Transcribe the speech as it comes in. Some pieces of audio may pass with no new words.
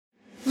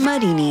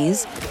Muddy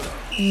Knees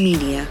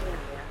Media.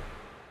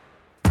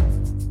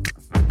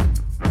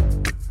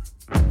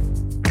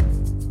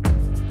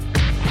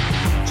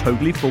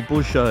 Totally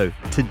Football Show.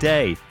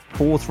 Today,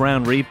 fourth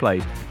round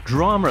replays.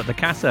 Drama at the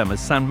Kassem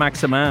as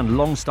Saint-Maximin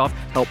Longstaff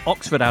help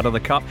Oxford out of the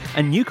cup,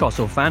 and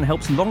Newcastle fan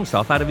helps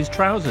Longstaff out of his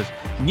trousers.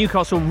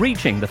 Newcastle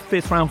reaching the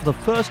fifth round for the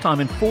first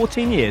time in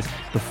 14 years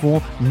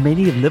before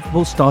many of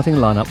Liverpool's starting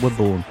lineup were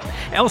born.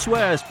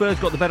 Elsewhere, Spurs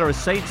got the better of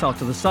Saints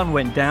after the sun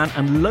went down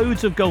and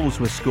loads of goals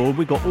were scored.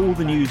 We've got all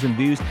the news and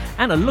views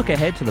and a look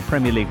ahead to the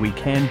Premier League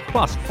weekend,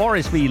 plus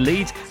Forest v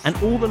Leeds and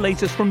all the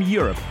latest from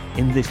Europe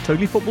in this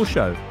Totally Football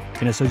Show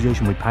in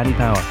association with Paddy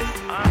Power.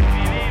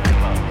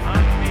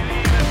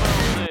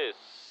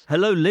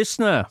 Hello,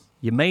 listener.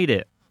 You made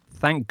it.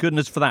 Thank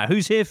goodness for that.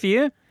 Who's here for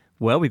you?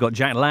 Well, we've got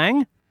Jack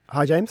Lang.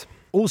 Hi, James.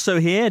 Also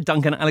here,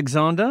 Duncan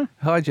Alexander.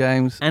 Hi,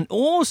 James. And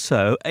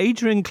also,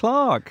 Adrian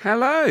Clark.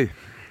 Hello.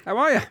 How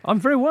are you? I'm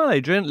very well,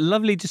 Adrian.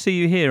 Lovely to see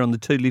you here on the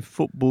Totally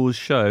Football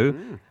Show.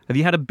 Have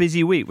you had a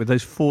busy week with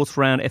those fourth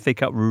round FA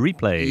Cup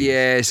replays?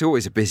 Yeah, it's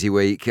always a busy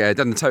week.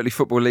 Done the Totally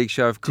Football League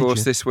show, of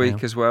course, this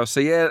week as well. So,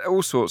 yeah,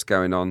 all sorts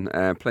going on.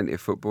 Plenty of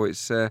football.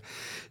 It's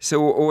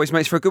always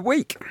makes for a good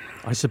week.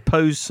 I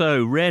suppose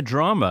so. Rare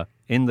drama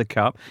in the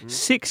Cup.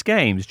 6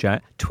 games,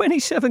 Jack.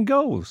 27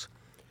 goals.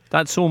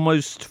 That's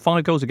almost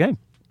 5 goals a game.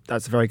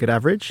 That's a very good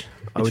average.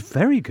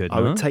 Very good.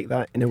 I would take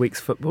that in a week's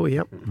football,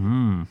 yep.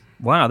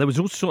 Wow, there was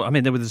also,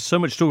 there was so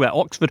much talk about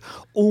Oxford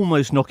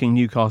almost knocking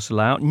Newcastle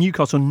out,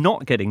 Newcastle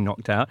not getting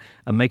knocked out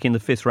and making the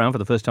fifth round for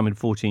the first time in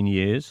 14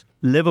 years.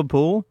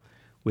 Liverpool,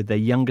 with their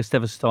youngest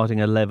ever starting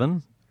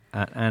 11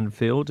 at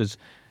Anfield, as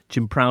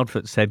Jim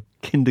Proudfoot said,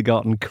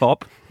 kindergarten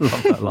cop.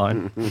 Love that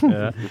line.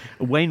 Yeah.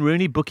 Wayne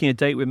Rooney booking a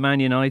date with Man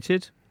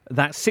United.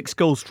 That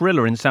 6-goal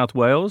thriller in South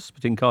Wales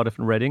between Cardiff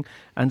and Reading,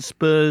 and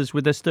Spurs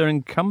with their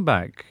stirring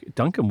comeback.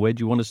 Duncan, where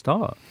do you want to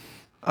start?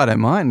 I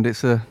don't mind.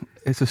 It's a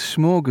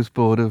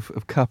smorgasbord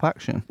of cup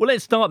action. Well,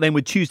 let's start then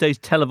with Tuesday's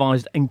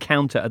televised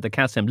encounter at the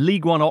Kassem.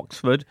 League One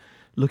Oxford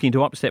looking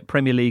to upset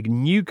Premier League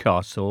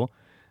Newcastle,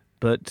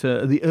 but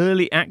the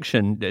early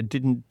action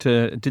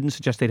didn't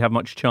suggest they'd have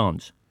much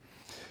chance.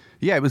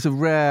 Yeah, it was a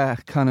rare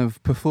kind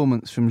of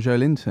performance from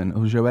Joelinton,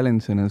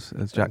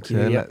 as Jack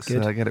said. Let's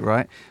get it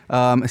right.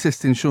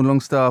 Assisting Sean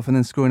Longstaff and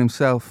then scoring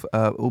himself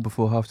all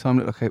before half-time.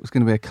 Looked like it was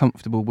going to be a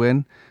comfortable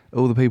win.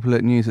 All the people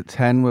at News at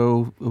 10 were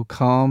all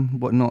calm,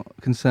 not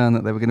concerned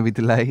that they were going to be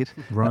delayed.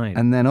 Right.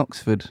 And then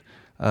Oxford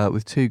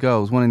with 2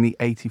 goals, one in the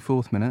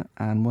 84th minute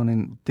and one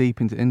in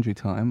deep into injury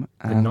time.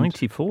 And the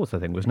 94th, I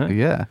think, wasn't it?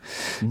 Yeah.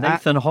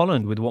 Nathan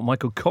Holland with what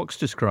Michael Cox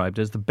described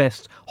as the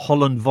best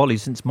Holland volley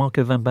since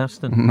Marco van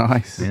Basten.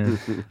 Nice. Yeah.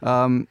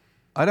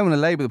 I don't want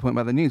to labour the point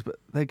about the news, but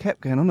they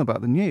kept going on about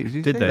the news.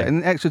 Did they? That?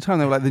 In extra time,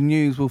 they were like, the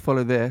news will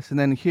follow this. And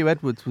then Hugh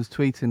Edwards was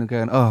tweeting and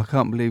going, I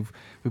can't believe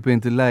we've been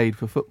delayed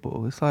for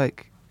football. It's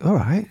like, all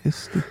right,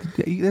 there's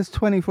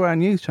 24-hour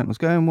news channels.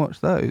 Go and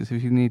watch those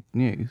if you need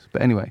news.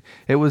 But anyway,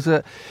 it was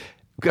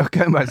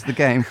going back to the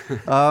game.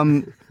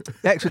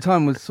 Extra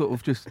time was sort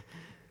of just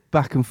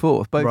back and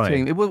forth. Both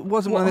teams. It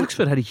wasn't one of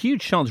Oxford had a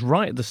huge chance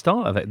right at the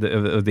start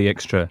of the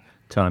extra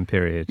time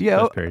period.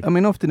 Yeah,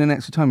 often in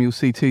extra time you'll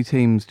see 2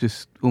 teams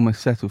just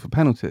almost settle for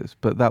penalties,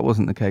 but that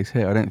wasn't the case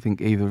here. I don't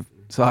think either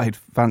side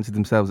fancied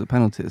themselves at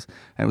penalties,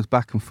 and it was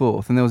back and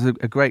forth. And there was a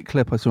great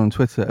clip I saw on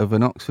Twitter of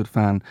an Oxford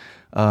fan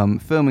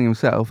filming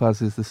himself,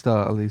 as is the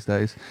style these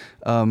days,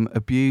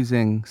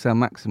 abusing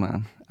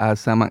Saint-Maximin as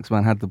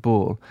Saint-Maximin had the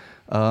ball.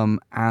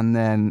 And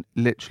then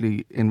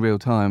literally in real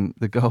time,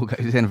 the goal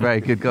goes in, a very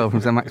good goal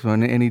from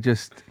Saint-Maximin,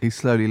 and he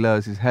slowly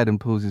lowers his head and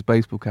pulls his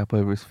baseball cap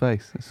over his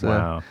face.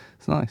 Wow.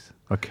 It's nice.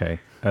 Okay.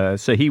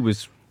 So he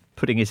was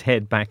putting his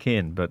head back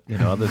in, but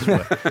others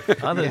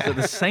at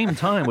the same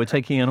time were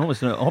taking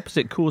almost an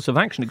opposite course of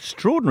action.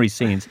 Extraordinary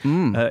scenes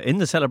in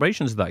the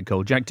celebrations of that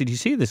goal. Jack, did you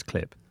see this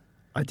clip?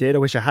 I did. I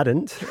wish I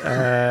hadn't.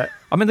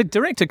 The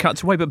director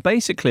cuts away, but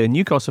basically a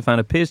Newcastle fan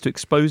appears to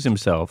expose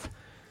himself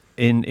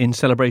in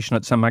celebration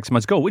at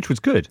Saint-Maximin's goal, which was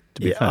good,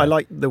 to be fair. I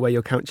like the way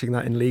you're couching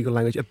that in legal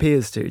language.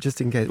 Appears to,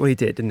 just in case. Well, he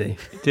did, didn't he?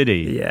 Did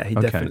he? Yeah, he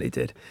definitely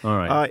did. All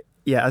right.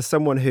 As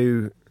someone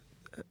who...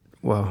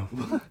 Well,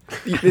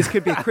 this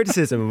could be a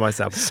criticism of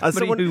myself. As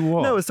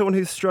someone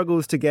who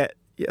struggles to get...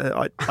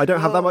 I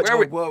don't have that much...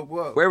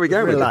 Where are we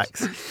going?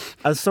 Relax.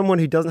 As someone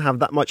who doesn't have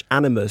that much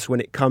animus when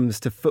it comes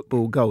to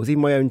football goals,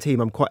 even my own team,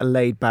 I'm quite a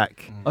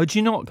laid-back Oh, do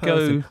you not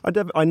person.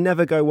 I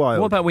never go wild.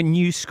 What about when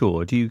you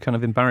score? Do you kind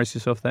of embarrass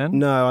yourself then?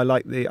 No, I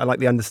like the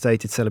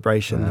understated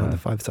celebration on the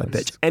 5-side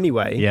pitch.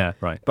 Anyway, yeah,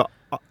 right. But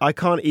I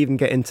can't even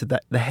get into the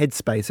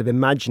headspace of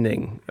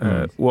imagining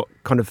what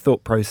kind of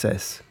thought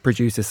process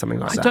produces something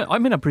like that.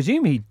 I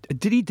presume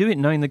did he do it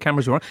knowing the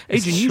cameras were on?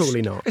 Adrian,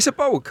 surely not. It's a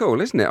bold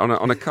call, isn't it,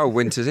 on a cold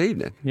winter's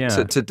evening? Yeah.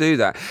 To do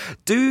that.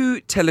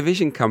 Do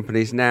television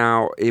companies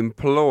now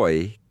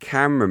employ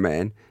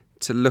cameramen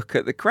to look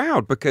at the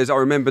crowd, because I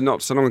remember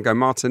not so long ago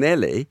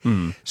Martinelli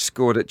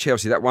scored at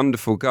Chelsea that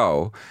wonderful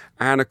goal,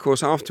 and of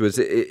course afterwards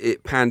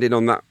it panned in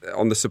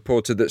on the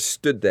supporter that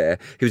stood there.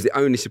 He was the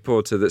only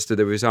supporter that stood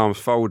there with his arms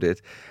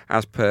folded,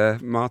 as per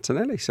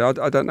Martinelli. So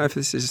I don't know if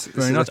this is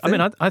very nice. I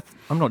mean,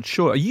 I'm not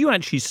sure. Are you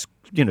actually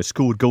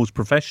scored goals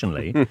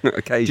professionally?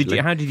 Occasionally.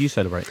 How did you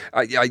celebrate?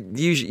 I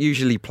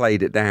usually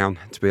played it down,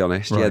 to be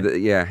honest. Right.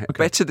 Okay.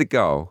 Better the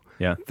goal.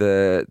 Yeah.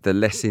 The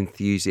less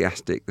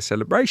enthusiastic the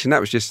celebration. That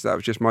was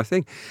just my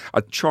thing.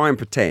 I'd try and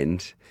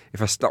pretend,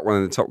 if I stuck one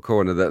in the top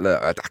corner, that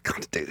look, I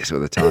can't do this all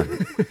the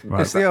time.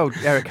 Right. It's the old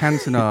Eric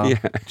Cantona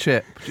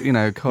chip,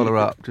 collar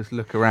up, just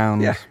look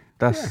around. Yeah.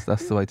 That's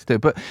the way to do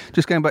it. But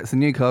just going back to the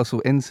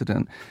Newcastle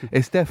incident,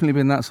 it's definitely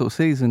been that sort of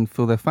season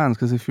for their fans,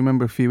 because if you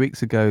remember a few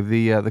weeks ago,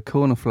 the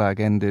corner flag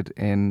ended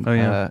in. Oh,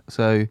 yeah.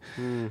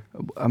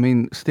 I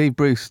mean, Steve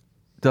Bruce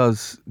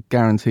does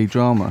guarantee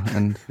drama,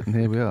 and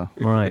here we are.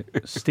 Right.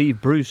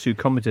 Steve Bruce, who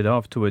commented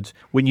afterwards,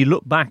 when you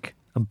look back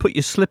and put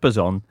your slippers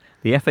on,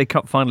 the FA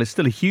Cup final is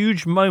still a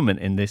huge moment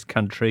in this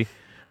country.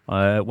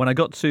 When I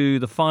got to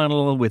the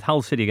final with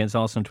Hull City against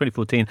Arsenal in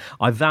 2014,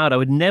 I vowed I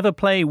would never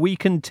play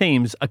weakened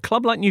teams. A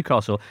club like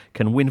Newcastle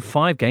can win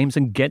 5 games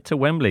and get to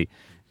Wembley.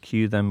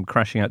 Cue them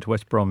crashing out to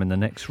West Brom in the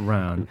next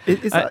round.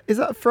 Is that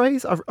a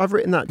phrase? I've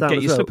written that down.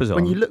 Get your slippers on.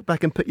 When you look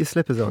back and put your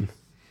slippers on.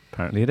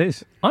 Apparently it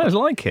is. I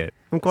like it.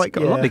 It's got a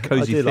lovely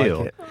cosy feel.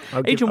 Like it.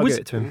 I'll give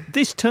it to him.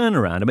 This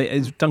turnaround, I mean,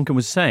 as Duncan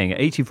was saying, at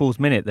 84th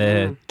minute,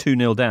 they're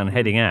 2-0 down,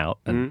 heading out.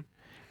 And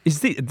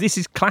this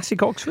is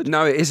classic Oxford?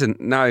 No, it isn't.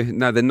 No,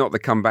 they're not the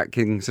comeback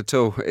kings at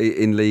all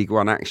in League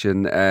One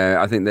action.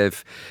 I think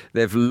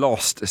they've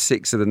lost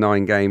 6 of the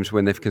 9 games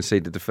when they've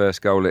conceded the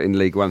first goal in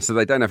League One, so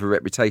they don't have a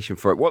reputation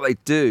for it. What they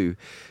do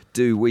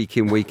week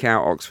in, week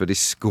out, Oxford, is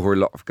score a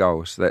lot of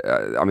goals.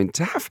 I mean,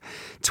 to have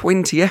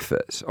 20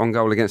 efforts on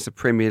goal against a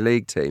Premier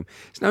League team,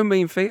 it's no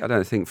mean feat, I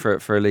don't think, for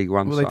a League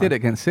One side. Well, they did it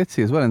against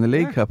City as well in the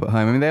League Cup at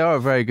home. I mean, they are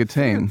a very good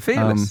team.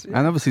 Fearless.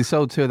 And obviously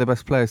sold 2 of their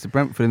best players to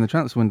Brentford in the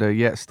transfer window,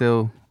 yet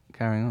still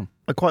carrying on.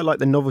 I quite like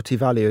the novelty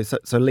value. So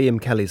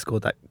Liam Kelly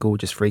scored that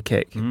gorgeous free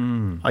kick.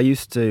 I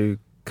used to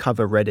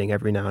cover Reading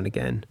every now and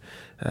again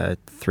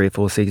 3 or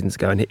 4 seasons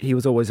ago, and he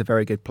was always a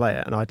very good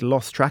player, and I'd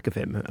lost track of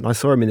him, and I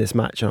saw him in this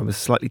match and I was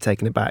slightly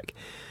taken aback.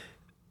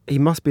 He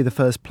must be the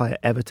first player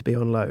ever to be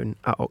on loan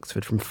at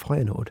Oxford from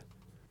Feyenoord.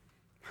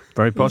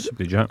 Very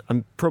possibly, Jack.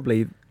 And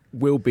probably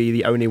will be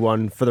the only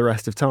one for the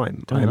rest of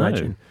time, I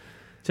imagine.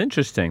 It's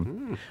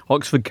interesting.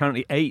 Oxford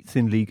currently 8th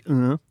in League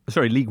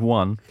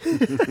 1.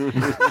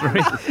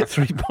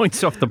 3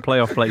 points off the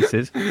playoff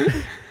places.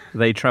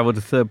 They travel to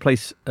 3rd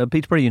place,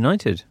 Peterborough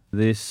United,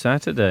 this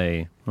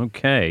Saturday.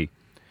 Okay.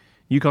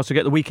 Newcastle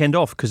get the weekend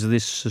off because of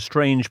this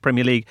strange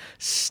Premier League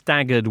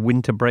staggered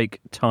winter break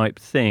type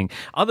thing.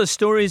 Other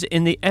stories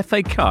in the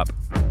FA Cup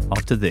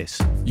after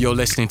this. You're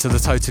listening to the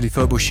Totally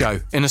Football Show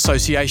in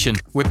association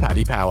with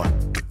Paddy Power.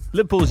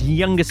 Liverpool's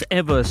youngest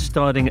ever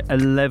starting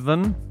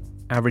 11,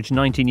 averaged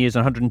 19 years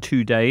and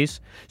 102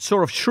 days,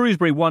 saw off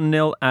Shrewsbury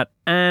 1-0 at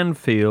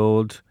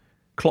Anfield.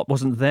 Klopp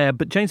wasn't there,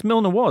 but James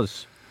Milner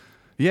was.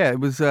 Yeah,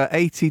 it was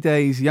 80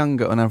 days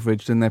younger on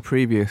average than their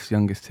previous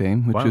youngest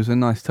team, which was a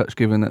nice touch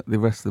given that the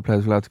rest of the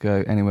players were allowed to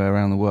go anywhere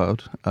around the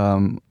world.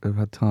 They've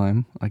had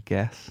time, I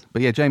guess.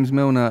 But yeah, James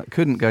Milner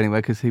couldn't go anywhere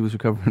because he was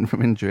recovering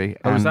from injury.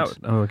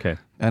 Okay.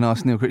 And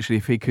asked Neil Critchley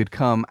if he could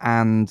come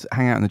and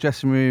hang out in the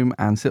dressing room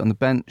and sit on the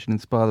bench and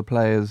inspire the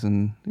players,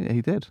 and yeah,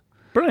 he did.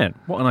 Brilliant.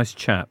 What a nice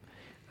chap.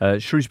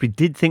 Shrewsbury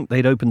did think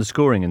they'd open the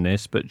scoring in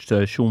this, but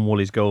Sean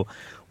Whalley's goal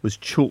was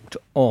chalked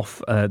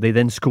off. They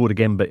then scored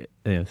again, but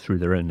through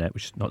their own net,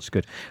 which is not so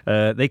good.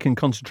 They can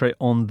concentrate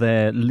on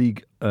their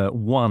League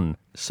One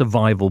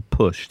survival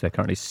push. They're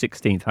currently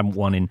 16th, haven't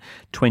won in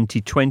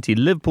 2020.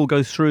 Liverpool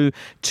go through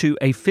to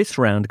a 5th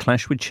round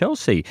clash with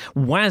Chelsea.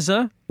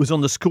 Wazza was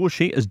on the score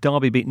sheet as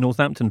Derby beat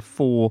Northampton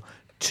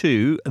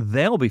 4-2.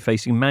 They'll be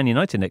facing Man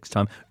United next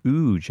time.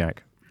 Ooh,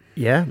 Jack.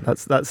 Yeah,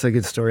 that's a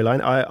good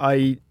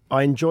storyline.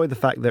 I enjoy the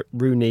fact that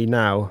Rooney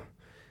now,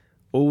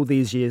 all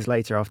these years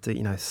later, after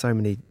so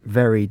many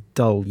very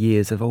dull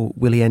years of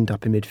will he end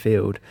up in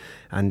midfield,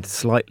 and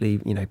slightly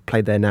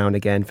played there now and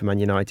again for Man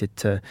United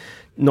to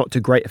not to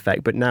great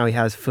effect, but now he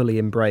has fully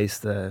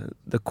embraced the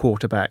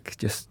quarterback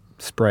just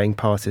spraying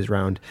passes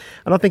round,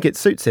 and I think it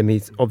suits him. He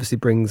obviously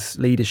brings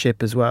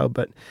leadership as well,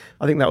 but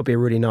I think that would be a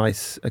really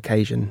nice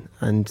occasion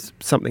and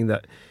something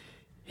that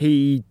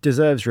he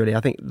deserves. Really, I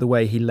think the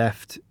way he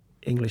left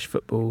English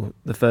football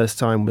the first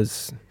time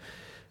was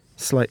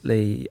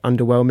slightly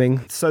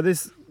underwhelming. So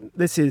this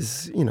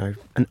is,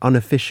 an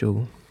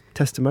unofficial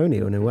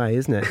testimonial in a way,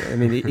 isn't it? I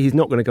mean, he's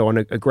not going to go on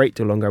a great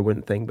deal longer, I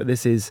wouldn't think, but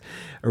this is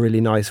a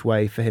really nice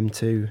way for him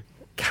to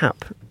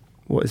cap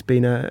what has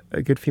been a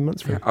good few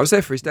months for him. I was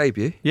there for his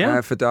debut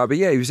for Derby.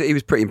 Yeah, he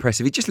was pretty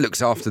impressive. He just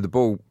looks after the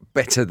ball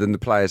better than the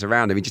players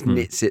around him. He just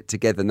knits it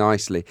together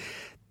nicely.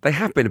 They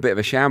have been a bit of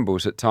a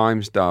shambles at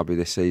times, Derby,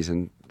 this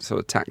season, sort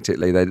of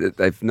tactically.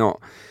 They've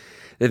not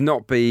they've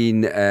not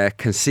been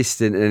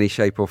consistent in any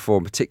shape or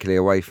form, particularly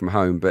away from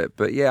home.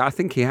 But yeah, I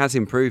think he has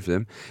improved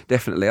them,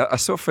 definitely. I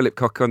saw Philip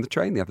Cocker on the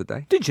train the other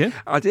day. Did you?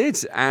 I did.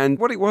 And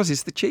what it was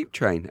is the cheap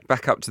train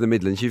back up to the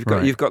Midlands. You've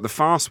got the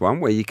fast one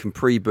where you can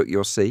pre-book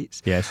your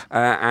seats. Yes.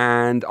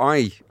 And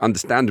I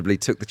understandably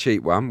took the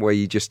cheap one where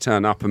you just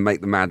turn up and make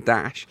the mad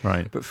dash.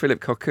 Right. But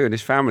Philip Cocker and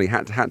his family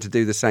had to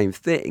do the same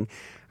thing,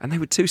 and they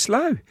were too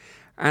slow.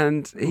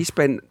 And he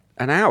spent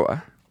an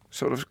hour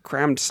sort of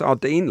crammed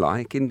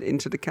sardine-like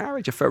into the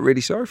carriage. I felt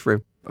really sorry for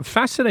him.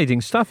 Fascinating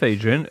stuff,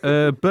 Adrian.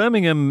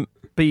 Birmingham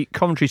beat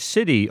Coventry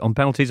City on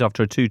penalties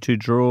after a 2-2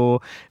 draw.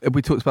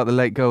 We talked about the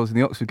late goals in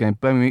the Oxford game.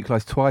 Birmingham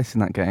equalised twice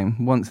in that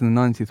game, once in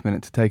the 90th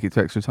minute to take it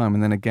to extra time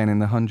and then again in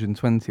the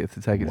 120th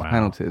to take it to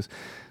penalties.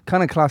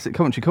 Kind of classic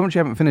Coventry. Coventry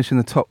haven't finished in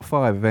the top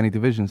 5 of any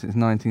division since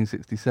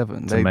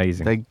 1967. It's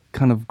amazing. They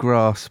kind of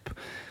grasp,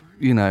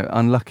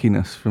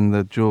 unluckiness from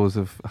the jaws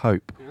of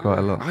hope quite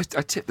a lot.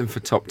 I tipped them for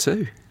top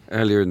 2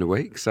 earlier in the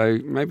week, so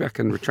maybe I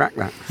can retract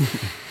that.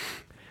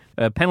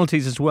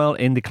 Penalties as well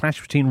in the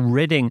clash between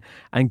Reading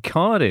and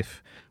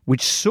Cardiff,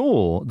 which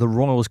saw the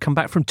Royals come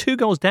back from 2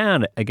 goals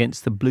down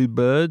against the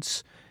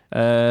Bluebirds.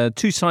 2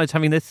 sides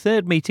having their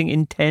third meeting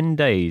in 10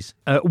 days.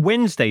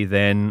 Wednesday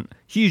then,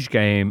 huge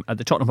game at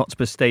the Tottenham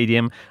Hotspur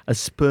Stadium as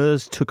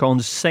Spurs took on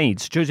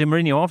Saints. Jose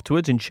Mourinho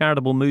afterwards in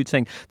charitable mood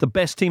saying, the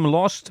best team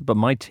lost, but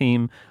my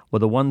team were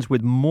the ones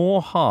with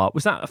more heart.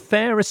 Was that a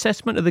fair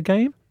assessment of the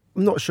game?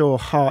 I'm not sure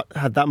heart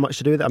had that much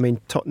to do with it. I mean,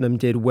 Tottenham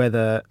did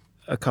weather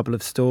a couple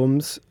of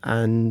storms,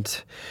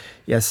 and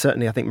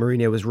certainly I think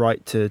Mourinho was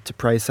right to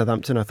praise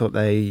Southampton. I thought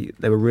they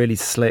were really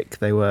slick.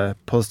 They were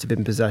positive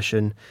in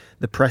possession.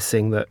 The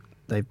pressing that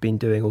they've been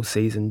doing all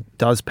season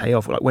does pay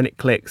off. Like when it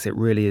clicks, it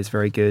really is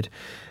very good.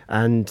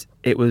 And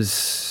it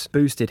was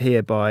boosted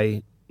here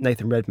by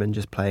Nathan Redmond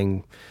just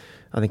playing.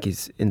 I think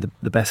he's in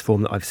the best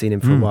form that I've seen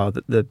him for a while.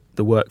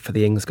 The work for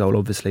the Ings goal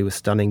obviously was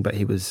stunning, but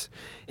he was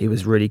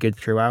really good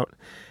throughout.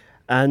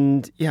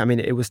 And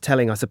it was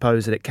telling, I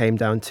suppose, that it came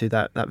down to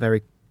that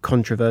very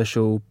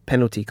controversial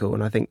penalty call.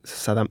 And I think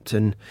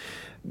Southampton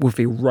would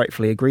be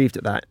rightfully aggrieved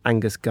at that.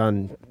 Angus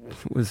Gunn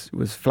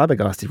was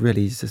flabbergasted,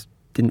 really. He just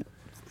didn't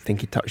think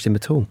he touched him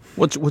at all.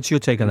 What's your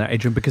take on that,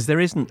 Adrian? Because there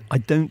isn't, I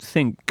don't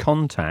think,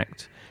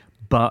 contact,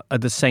 but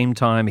at the same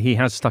time, he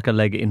has stuck a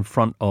leg in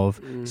front of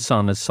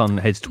Son as Son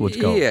heads towards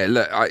goal. Yeah,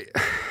 look,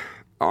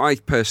 I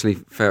personally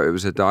felt it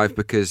was a dive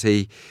because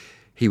he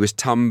was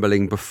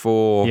tumbling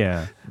before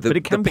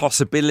the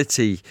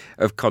possibility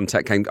of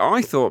contact came.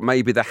 I thought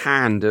maybe the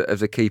hand of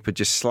the keeper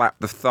just slapped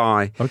the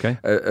thigh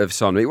of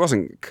Son. It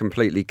wasn't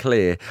completely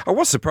clear. I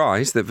was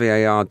surprised that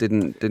VAR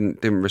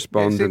didn't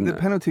respond. The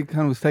penalty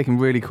kind of was taken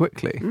really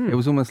quickly. It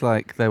was almost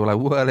like they were like,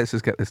 well, let's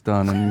just get this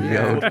done.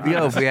 And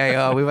the old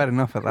VAR, we've had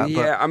enough of that.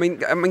 Yeah, I mean,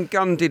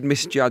 Gunn did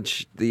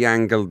misjudge the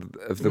angle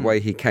of the way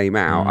he came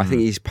out. I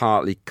think he's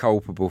partly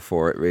culpable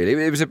for it, really.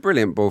 It was a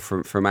brilliant ball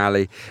from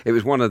Ali. It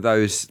was one of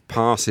those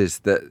passes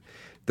that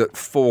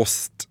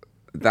forced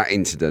that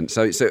incident.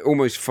 So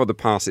almost for the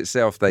pass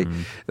itself,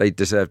 they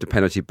deserved a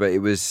penalty, but it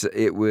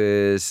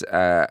was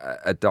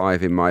a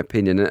dive in my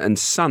opinion. And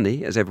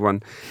Sonny, as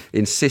everyone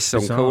insists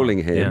on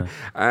calling him,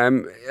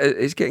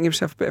 is getting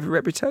himself a bit of a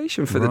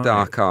reputation for the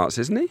dark arts,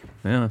 isn't he?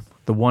 Yeah,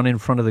 the one in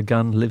front of the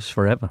gun lives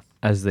forever,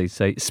 as they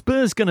say.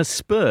 Spurs gonna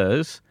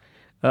Spurs.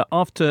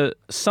 After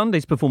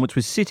Sunday's performance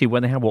with City,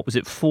 when they had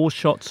 4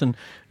 shots and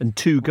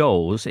 2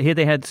 goals, here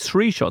they had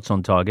 3 shots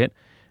on target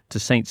to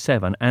Saints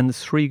 7 and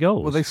 3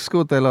 goals. Well, they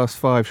scored their last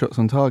 5 shots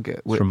on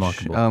target, which, it's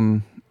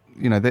remarkable.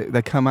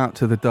 They come out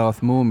to the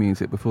Darth Maul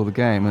music before the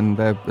game, and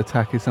their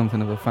attack is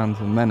something of a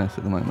phantom menace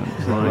at the moment.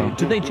 Right.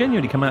 Did they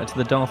genuinely come out to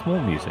the Darth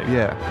Maul music?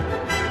 Yeah.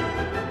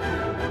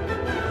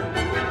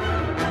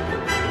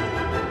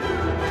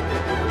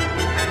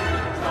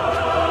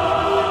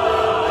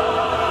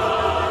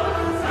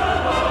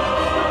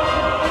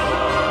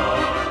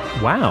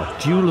 Wow,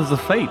 Duel of the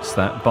Fates,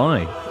 that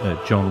by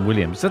John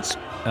Williams. That's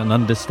an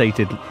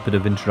understated bit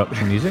of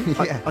introduction music.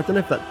 I don't know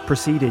if that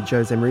preceded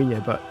Jose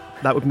Mourinho, but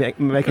that would make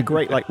a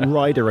great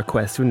rider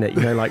request, wouldn't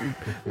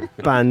it?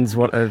 Bands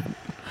want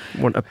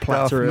a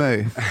platter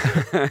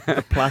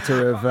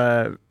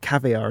of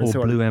caviar and or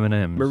so on. blue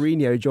M&Ms.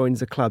 Mourinho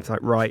joins the club. It's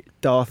like, right,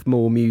 Darth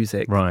Maul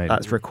music. Right.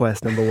 That's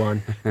request number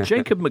 1.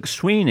 Jacob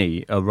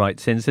McSweeney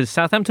writes in, says,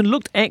 Southampton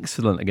looked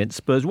excellent against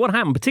Spurs. What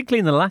happened, particularly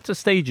in the latter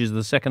stages of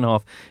the second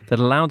half, that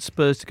allowed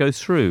Spurs to go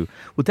through?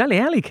 Well, Dele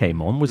Alli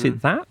came on. Was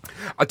it that?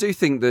 I do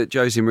think that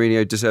Jose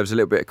Mourinho deserves a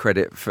little bit of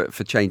credit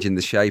for changing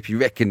the shape. He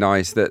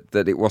recognised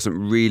that it wasn't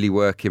really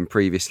working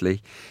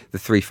previously, the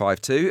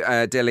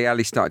 3-5-2. Dele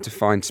Alli started to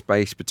find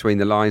space between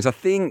the lines. I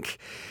think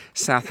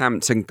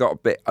Southampton got a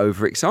bit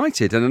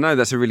overexcited, and I know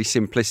that's a really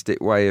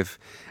simplistic way of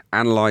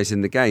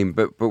analysing the game,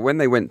 but when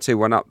they went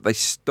 2-1 up, they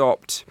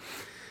stopped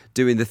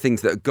doing the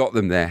things that got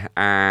them there,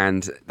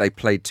 and they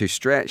played too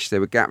stretched. There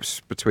were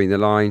gaps between the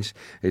lines.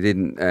 They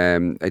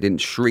didn't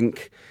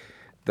shrink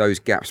those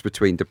gaps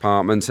between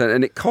departments,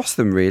 and it cost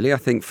them really. I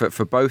think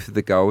for both of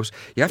the goals,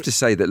 you have to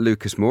say that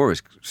Lucas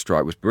Moura's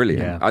strike was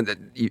brilliant. Yeah.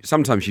 And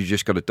sometimes you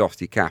just got to doff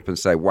your cap and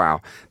say,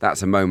 wow,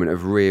 that's a moment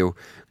of real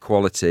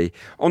quality.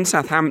 On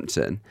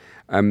Southampton,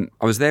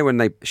 I was there when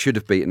they should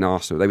have beaten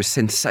Arsenal. They were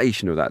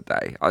sensational that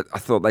day. I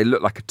thought they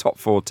looked like a top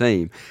 4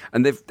 team,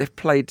 and they've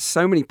played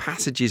so many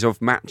passages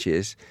of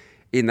matches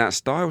in that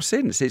style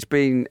since. It's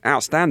been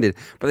outstanding,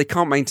 but they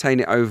can't maintain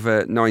it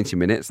over 90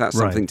 minutes. That's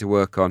something to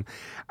work on.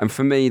 And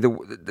for me,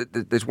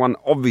 there's one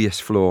obvious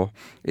flaw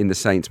in the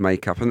Saints'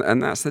 makeup,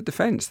 and that's the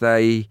defence.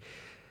 They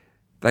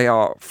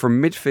are,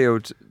 from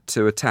midfield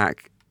to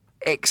attack,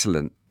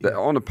 excellent. They're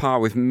on a par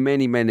with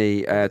many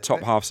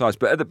top half sides.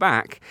 But at the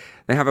back,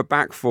 they have a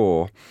back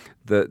 4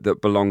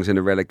 that belongs in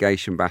a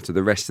relegation battle.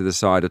 The rest of the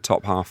side are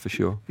top half for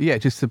sure. Yeah,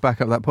 just to back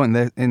up that point,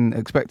 they're in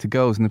expected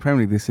goals in the Premier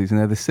League this season.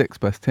 They're the 6th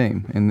best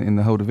team in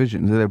the whole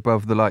division. So they're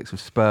above the likes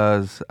of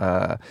Spurs,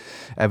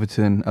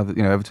 Everton.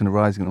 Everton are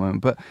rising at the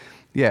moment. But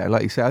yeah,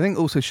 like you say, I think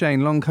also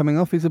Shane Long coming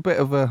off, he's a bit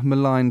of a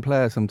maligned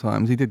player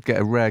sometimes. He did get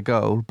a rare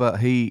goal,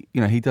 but he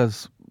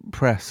does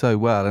press so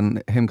well,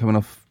 and him coming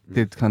off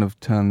did kind of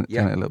turn it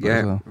a little bit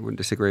as well. I wouldn't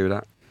disagree with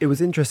that. It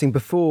was interesting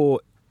before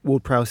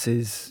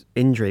Ward-Prowse's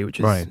injury, which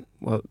is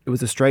well, it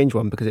was a strange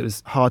one because it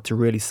was hard to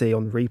really see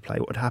on the replay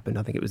what had happened.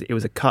 I think it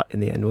was a cut in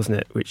the end, wasn't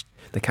it, which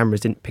the cameras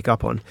didn't pick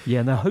up on.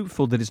 Yeah, and they're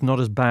hopeful that it's not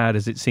as bad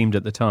as it seemed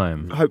at the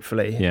time.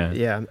 Hopefully,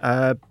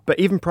 yeah. But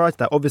even prior to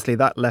that, obviously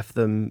that left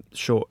them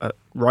short at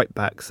right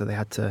back, so they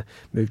had to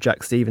move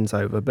Jack Stevens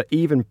over. But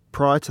even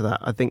prior to that,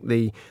 I think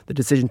the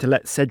decision to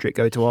let Cedric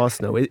go to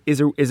Arsenal is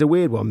a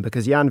weird one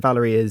because Jan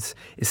Valery is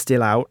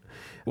still out.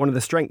 One of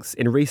the strengths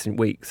in recent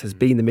weeks has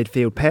been the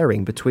midfield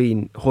pairing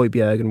between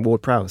Højbjerg and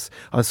Ward-Prowse.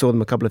 I saw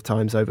them a couple of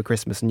times over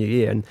Christmas and New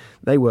Year, and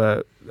they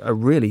were a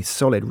really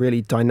solid,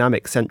 really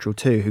dynamic central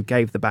two who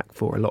gave the back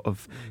 4 a lot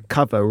of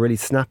cover, really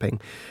snapping.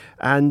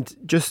 And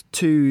just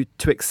to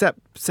accept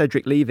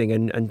Cedric leaving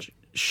and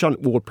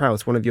shunt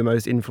Ward-Prowse, one of your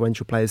most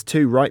influential players,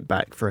 to right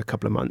back for a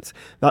couple of months,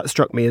 that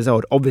struck me as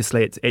odd.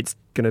 Obviously, it's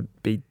going to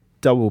be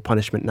double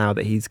punishment now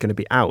that he's going to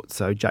be out,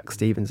 so Jack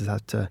Stevens has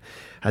had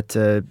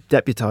to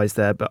deputise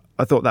there, but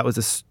I thought that was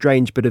a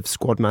strange bit of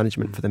squad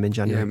management for them in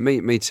January. Yeah,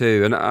 me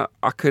too. And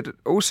I could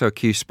also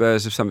accuse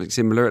Spurs of something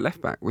similar at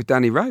left back with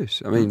Danny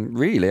Rose. I mean,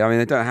 really,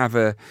 they don't have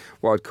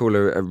what I'd call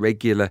a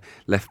regular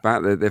left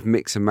back. They've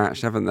mixed and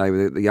matched, haven't they?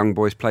 The young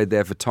boys played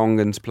there,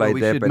 Vertonghen's played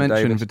there, Ben Davies.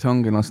 We should mention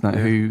Vertonghen last night,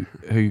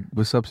 who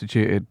was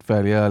substituted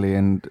fairly early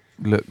and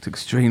looked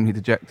extremely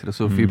dejected. I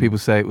saw a few people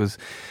say it was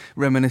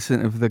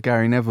reminiscent of the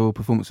Gary Neville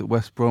performance at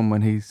West Brom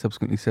when he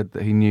subsequently said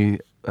that he knew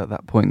at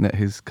that point that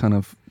his kind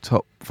of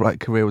top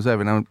flight career was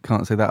over. Now, I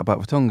can't say that about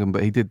Vertonghen,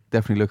 but he did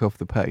definitely look off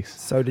the pace.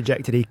 So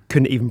dejected he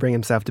couldn't even bring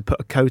himself to put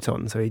a coat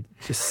on, so he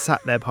just sat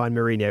there behind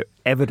Mourinho,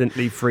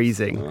 evidently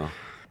freezing. Oh.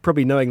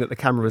 Probably knowing that the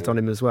camera was on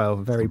him as well.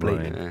 Very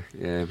bleak.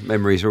 Yeah,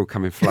 memories are all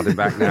coming flooding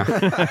back now.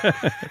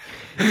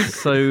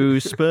 So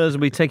Spurs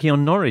will be taking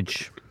on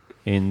Norwich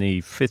in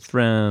the 5th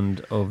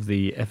round of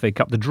the FA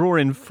Cup. The draw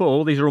in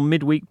full. These are all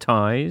midweek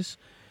ties.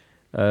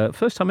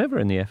 First time ever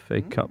in the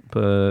FA Cup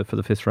for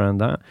the 5th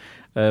round.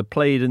 That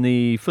played in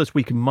the first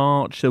week of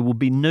March. There will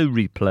be no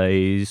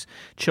replays.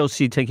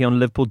 Chelsea taking on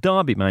Liverpool,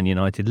 Derby, Man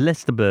United,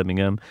 Leicester,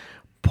 Birmingham.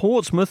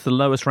 Portsmouth, the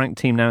lowest ranked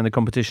team now in the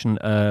competition,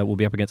 will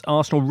be up against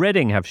Arsenal.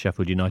 Reading have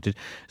Sheffield United.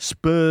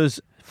 Spurs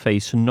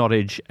face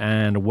Norwich,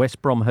 and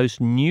West Brom host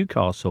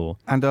Newcastle.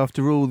 And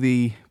after all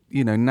the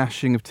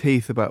gnashing of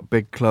teeth about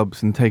big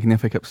clubs and taking the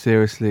FA Cup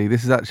seriously,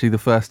 this is actually the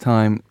first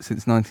time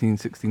since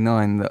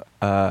 1969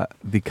 that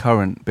the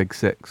current Big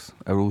Six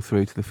are all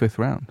through to the 5th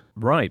round.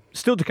 Right.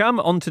 Still to come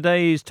on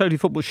today's Totally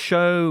Football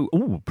show,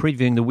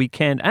 previewing the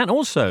weekend and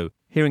also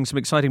hearing some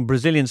exciting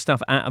Brazilian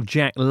stuff out of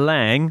Jack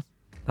Lang.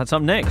 That's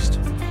up next.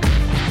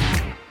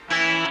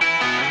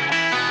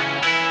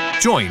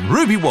 Join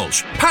Ruby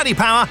Walsh, Paddy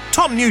Power,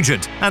 Tom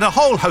Nugent, and a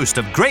whole host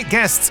of great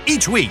guests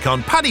each week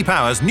on Paddy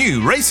Power's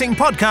new racing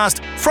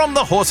podcast, From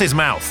the Horse's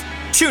Mouth.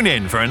 Tune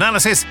in for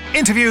analysis,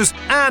 interviews,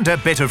 and a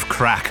bit of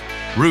crack.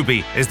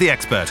 Ruby is the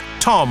expert,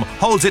 Tom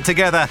holds it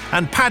together,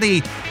 and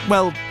Paddy's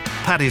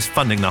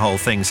funding the whole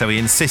thing, so he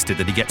insisted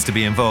that he gets to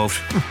be involved.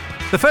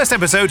 The first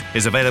episode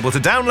is available to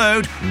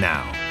download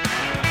now.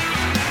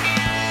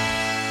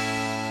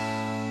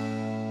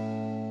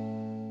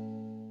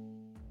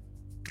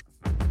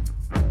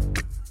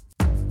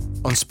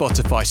 On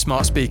Spotify,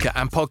 smart speaker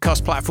and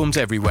podcast platforms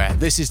everywhere,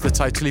 this is the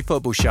Totally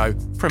Football Show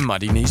from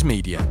Muddy Knees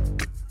Media.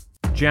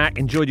 Jack,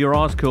 enjoyed your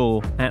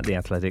article at The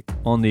Athletic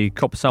on the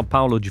Copa Sao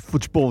Paulo de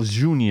Futebol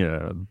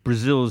Júnior,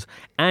 Brazil's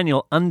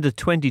annual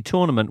under-20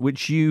 tournament,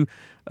 which you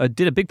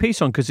did a big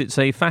piece on because it's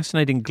a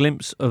fascinating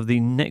glimpse of the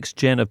next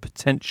gen of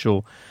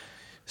potential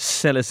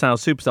Seleção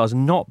superstars,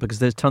 not because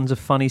there's tons of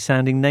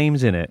funny-sounding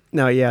names in it.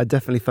 No, yeah, I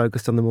definitely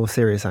focused on the more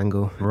serious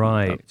angle.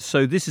 Right.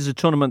 So this is a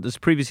tournament that's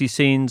previously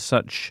seen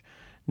such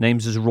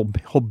names as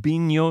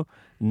Robinho,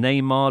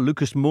 Neymar,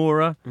 Lucas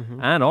Moura,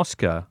 and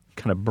Oscar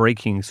kind of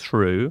breaking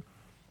through.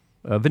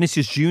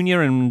 Vinicius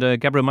Junior and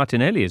Gabriel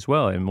Martinelli as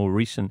well in more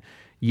recent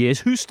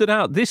years. Who stood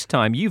out this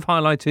time? You've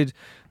highlighted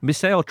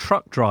Misael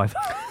Truck Driver.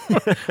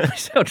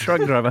 Misael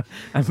Truck Driver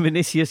and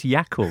Vinicius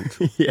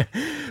Yakult. Yeah,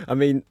 I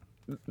mean,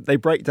 they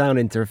break down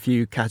into a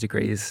few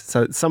categories.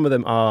 So some of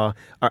them are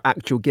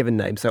actual given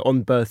names. So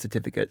on birth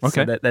certificates,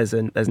 Okay. so there's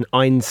an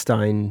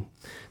Einstein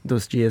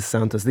dos Dias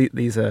Santos.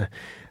 These are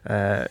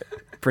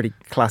pretty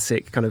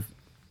classic kind of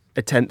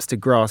attempts to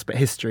grasp at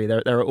history.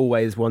 There are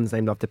always ones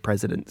named after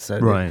presidents. So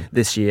Right.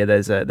 this year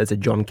there's a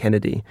John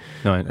Kennedy.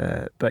 Right.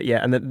 But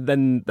yeah, and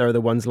then there are the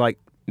ones like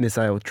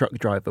Misael Truck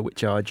Driver,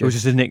 which are just Which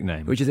is a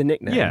nickname. which is a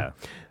nickname.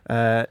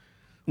 Yeah.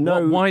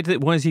 No, Why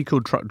is he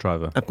called Truck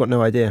Driver? I've got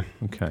no idea.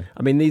 Okay.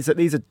 I mean, these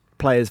are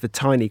players for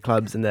tiny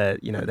clubs, and they're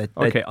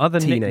Okay, other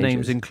teenagers.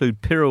 nicknames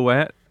include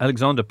Pirouette,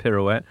 Alexander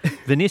Pirouette,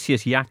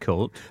 Vinicius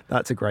Yakult.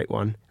 That's a great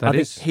one. That I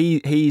is-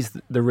 think he's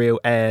the real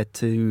heir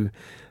to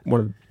one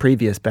of the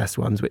previous best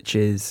ones, which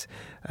is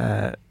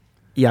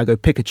Iago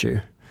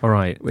Pikachu, All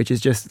right. which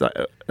is just like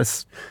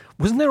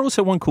Wasn't there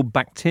also one called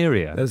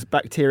Bacteria? there was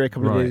Bacteria a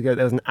couple of Right. years ago.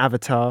 There was an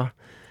Avatar.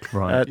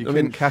 Right. You I couldn't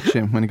mean, catch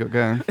him when he got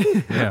going.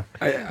 Yeah.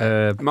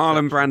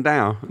 Marlon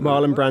Brandao.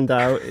 Marlon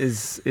Brandao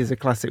is a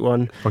classic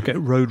one. Okay.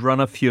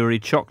 Roadrunner, Fury,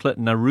 Chocolate,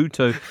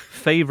 Naruto,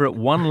 Favourite,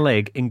 One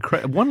Leg.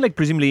 One Leg,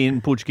 presumably in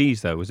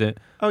Portuguese, though, was it?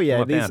 Oh yeah,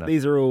 Uma Perna.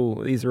 these are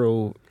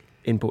all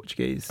in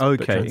Portuguese. but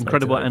Okay. translated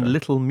Incredible. over. And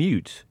Little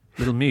Mute.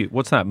 Little Mute.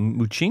 What's that?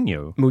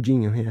 Muchinho?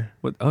 Mourinho, yeah.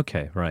 What?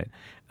 Okay, right.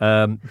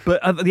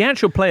 But the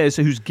actual players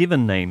whose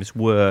given names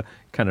were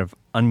kind of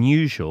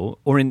unusual,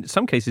 or in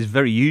some cases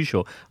very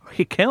usual.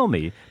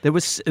 Riquelme. There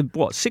was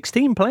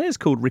 16 players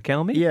called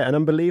Riquelme. Yeah, an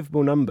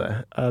unbelievable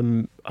number.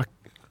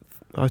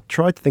 I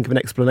tried to think of an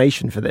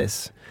explanation for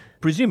this.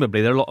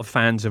 Presumably, there are a lot of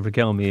fans of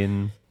Riquelme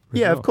in.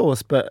 Yeah, of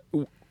course, but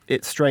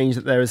it's strange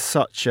that there is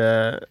such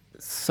a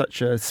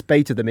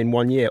spate of them in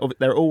 1 year.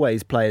 There are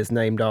always players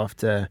named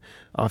after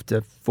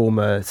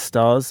former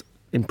stars.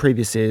 In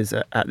previous years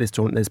at this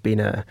tournament,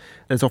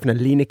 there's often a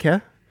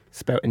Lineker,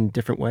 spelt in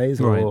different ways.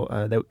 Right. Or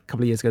a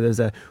couple of years ago, there's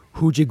a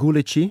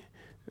Hujigulici,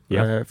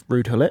 Yeah.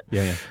 Ruud Gullit.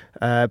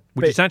 Yeah.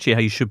 Which is actually how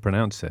you should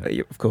pronounce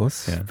it. Of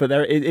course. Yeah. But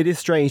it is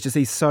strange to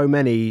see so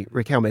many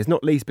Riquelmes,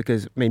 not least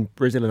because,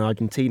 Brazil and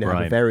Argentina have a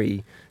Right.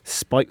 very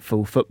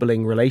spiteful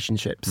footballing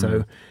relationship.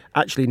 So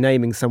actually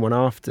naming someone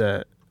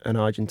after an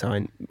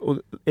Argentine,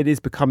 it is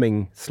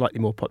becoming slightly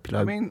more popular.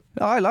 I mean,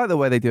 I like the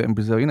way they do it in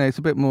Brazil. It's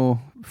a bit more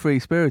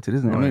free-spirited,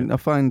 isn't it? Right. I mean, I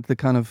find the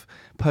kind of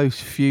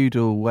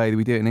post-feudal way that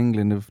we do it in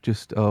England of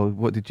just,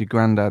 what did your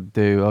granddad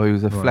do? Oh, he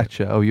was a Right.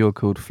 Fletcher. Oh, you're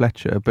called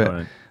Fletcher. But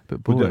Right.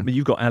 but Well, boring. but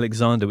you've got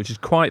Alexander, which is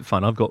quite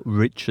fun. I've got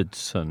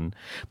Richardson.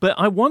 But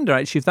I wonder,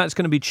 actually, if that's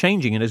going to be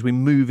changing. And as we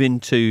move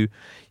into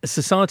as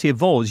society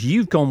evolves,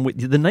 you've gone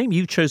with the name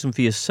you've chosen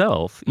for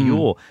yourself,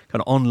 your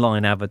kind of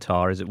online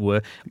avatar, as it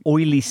were,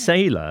 Oily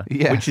Sailor,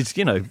 Yes. which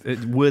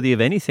is, worthy of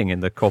anything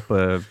in the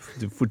Copa,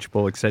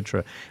 football,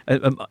 etc.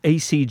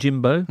 AC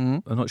Jimbo,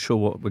 I'm not sure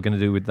what we're going to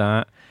do with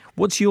that.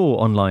 What's your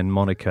online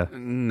moniker?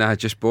 No,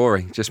 just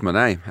boring. Just my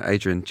name,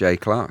 Adrian J.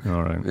 Clark.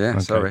 All right. Yeah, Okay.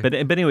 sorry. But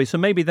anyway, so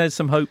maybe there's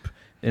some hope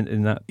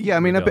in that. Yeah, I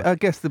mean, regard. I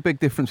guess the big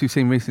difference we've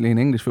seen recently in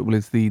English football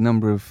is the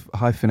number of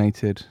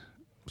hyphenated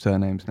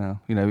surnames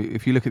now.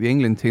 If you look at the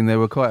England team, there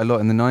were quite a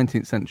lot in the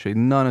 19th century,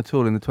 none at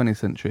all in the 20th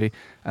century,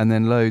 and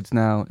then loads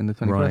now in the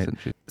 21st Right.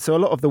 century. So a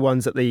lot of the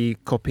ones at the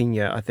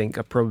Copinha, I think,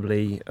 are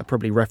probably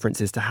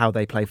references to how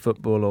they play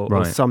football or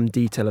Right. some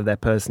detail of their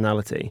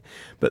personality.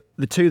 But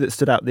the two that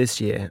stood out this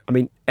year,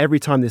 every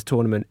time this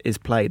tournament is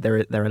played,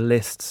 there are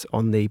lists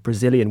on the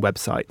Brazilian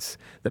websites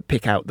that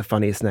pick out the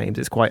funniest names.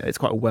 It's quite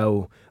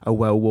a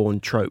well-worn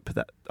trope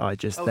that I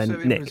just So then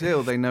in nick.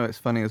 Brazil, they know it's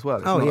funny as well.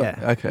 It's Oh not-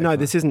 yeah. Okay. No, fine.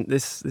 this isn't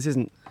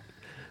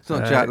It's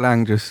not Jack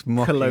Lang just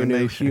mocking a colonial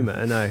nation.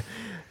 humour.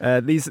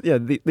 No, these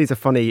are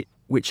funny,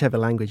 whichever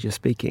language you're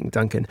speaking,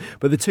 Duncan.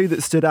 But the two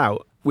that stood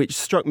out, which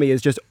struck me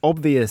as just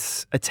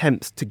obvious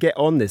attempts to get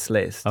on this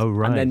list, Oh,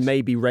 right. and then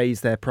maybe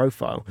raise their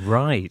profile.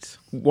 Right.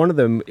 One of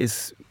them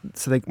is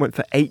they went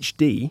for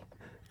HD.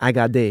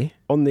 Agade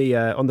on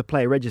the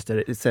player register.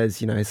 It says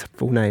his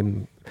full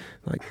name,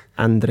 like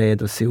André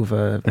da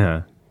Silva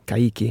Yeah.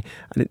 Kaique,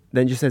 and it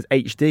then just says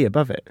HD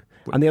above it.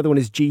 And the other one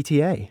is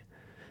GTA.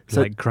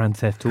 So Like Grand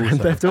Theft Auto.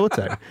 Grand Theft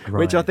Auto,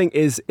 which I Right. think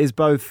is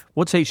both.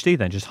 What's HD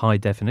then? Just high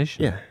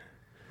definition? Yeah,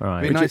 All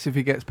right. It'd be nice if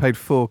he gets paid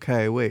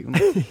 4K a week.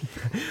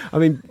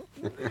 wouldn't it?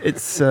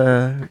 it's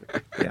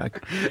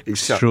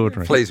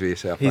Extraordinary. Pleased with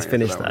yourself. he's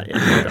thank you finished for that. one.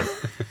 Yeah, well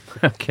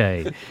done.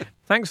 Okay.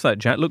 Thanks for that,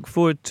 Jack. Look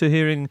forward to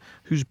hearing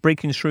who's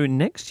breaking through in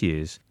next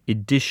year's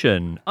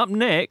edition. Up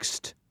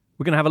next,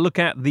 we're going to have a look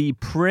at the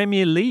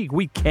Premier League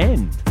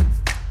weekend.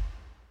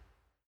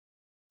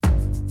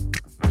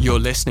 You're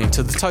listening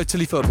to The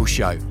Totally Football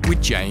Show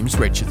with James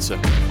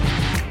Richardson.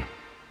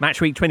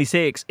 Match week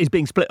 26 is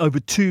being split over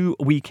 2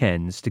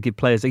 weekends to give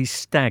players a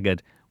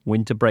staggered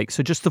winter break.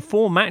 So just the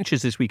 4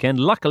 matches this weekend.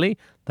 Luckily,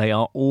 they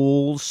are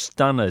all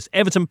stunners.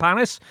 Everton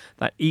Palace,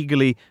 that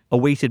eagerly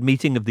awaited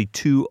meeting of the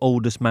 2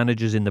 oldest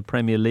managers in the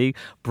Premier League.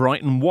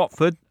 Brighton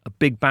Watford, a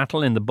big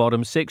battle in the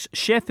bottom 6.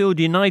 Sheffield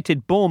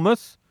United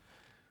Bournemouth,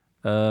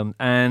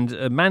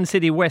 and Man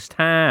City West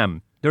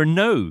Ham. There are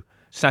no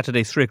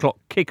Saturday 3 o'clock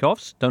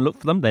kickoffs. Don't look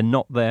for them. They're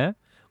not there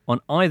on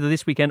either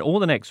this weekend or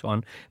the next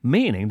one,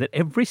 meaning that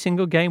every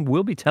single game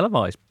will be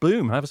televised.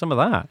 Boom, have some of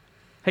that.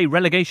 Hey,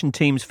 relegation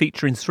teams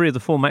feature in 3 of the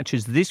 4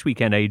 matches this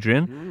weekend,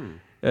 Adrian.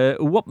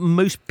 What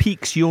most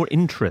piques your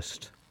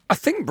interest? I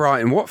think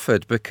Brighton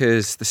Watford,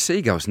 because the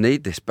Seagulls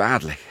need this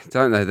badly,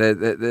 don't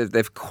they?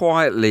 They've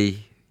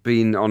quietly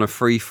been on a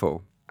free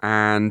fall.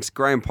 And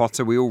Graham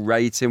Potter, we all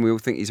rate him. We all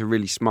think he's a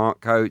really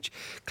smart coach,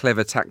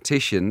 clever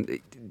tactician.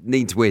 It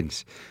needs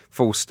wins,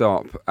 full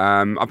stop.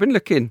 I've been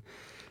looking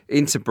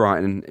into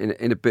Brighton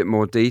in a bit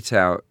more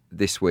detail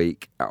this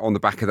week on the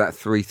back of that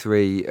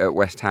 3-3 at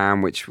West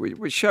Ham, which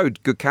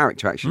showed good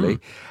character, actually.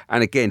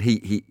 And again,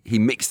 he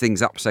mixed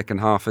things up second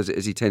half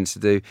as he tends to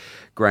do,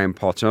 Graham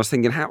Potter. And I was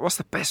thinking, what's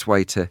the best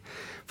way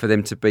for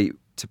them to beat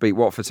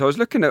Watford? So I was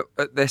looking at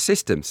their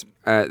systems.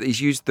 He's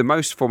used the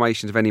most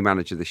formations of any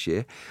manager this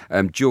year,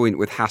 joint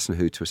with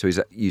Hasenhüttl. So he's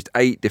used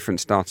 8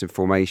 different starting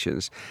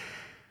formations.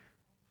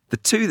 The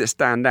 2 that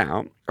stand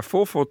out are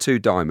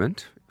 4-4-2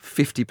 Diamond,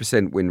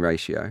 50% win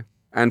ratio,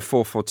 and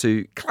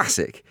 4-4-2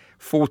 Classic,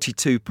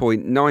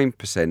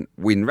 42.9%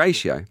 win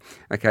ratio.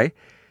 Okay,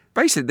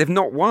 basically they've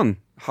not won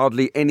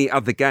hardly any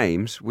other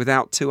games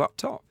without 2 up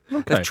top.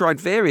 Okay. They've tried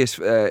various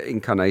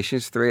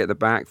incarnations, 3 at the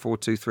back,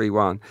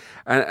 4-2-3-1,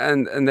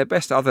 and their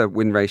best other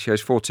win ratio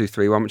is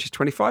 4-2-3-1, which is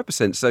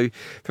 25%. So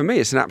for me,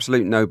 it's an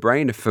absolute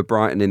no-brainer for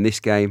Brighton in this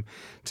game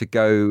to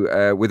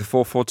go with a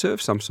 4-4-2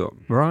 of some sort.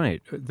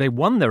 Right. They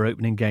won their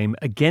opening game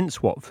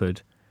against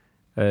Watford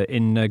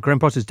in Graham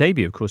Potter's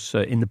debut, of course,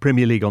 in the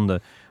Premier League on the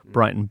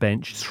Brighton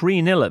bench.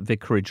 3-0 at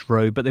Vicarage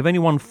Road, but they've only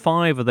won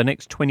 5 of the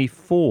next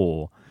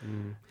 24.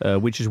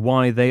 Which is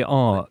why they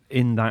are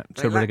in that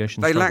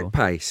relegation struggle. They lack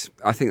pace.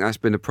 I think that's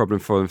been a problem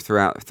for them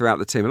throughout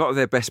the team. A lot of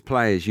their best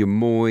players, your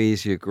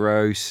Moyes, your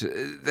Gross,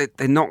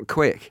 they're not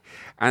quick.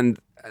 And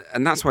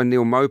that's why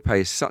Neil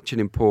Maupay is such an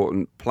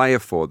important player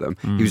for them.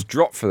 He was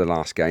dropped for the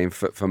last game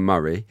for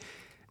Murray.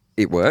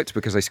 It worked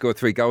because they scored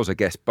 3 goals, I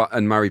guess,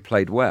 and Murray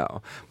played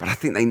well. But I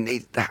think they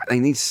need that. They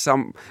need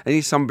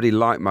somebody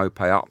like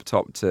Maupay up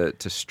top to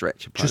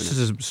stretch opponents. Just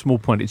as a small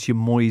point, it's your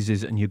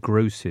Moyes and your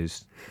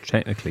Grosses,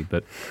 technically.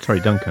 But sorry,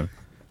 Duncan.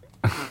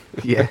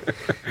 Yeah,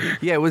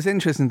 it was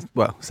interesting.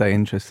 Well, say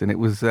interesting. It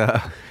was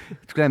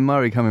Glenn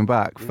Murray coming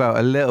back. Felt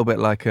a little bit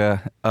like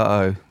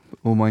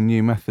all my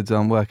new methods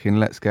aren't working.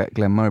 Let's get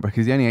Glenn Murray back.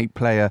 He's the only 8th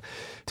player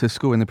to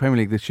score in the Premier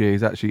League this year.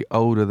 He's actually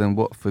older than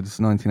Watford's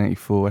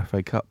 1984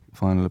 FA Cup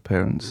final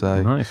appearance.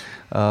 So nice.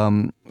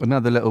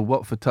 Another little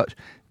Watford touch.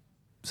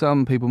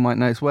 Some people might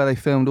know it's where they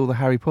filmed all the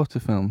Harry Potter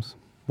films.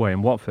 Where,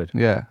 in Watford?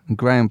 Yeah, and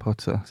Graham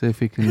Potter. See if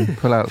he can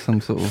pull out some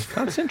sort of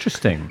that's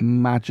interesting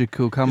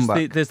magical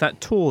comeback. There's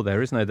that tour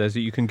there, isn't there?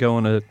 You can go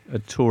on a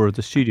tour of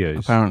the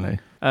studios. Apparently.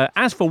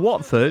 As for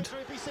Watford,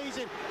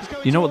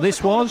 you know what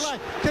this was?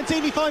 Can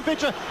Deeney find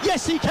Vidra?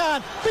 Yes, he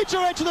can.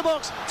 Vidra into the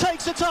box,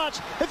 takes a touch,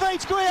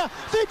 evades Greer.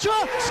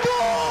 Vidra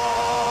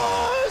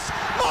scores!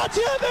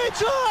 Mattia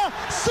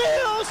Vidra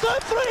seals the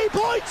 3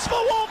 points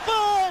for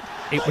Watford.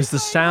 It was the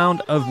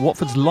sound of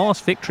Watford's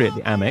last victory at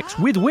the Amex,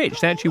 with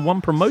which they actually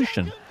won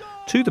promotion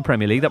to the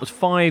Premier League. That was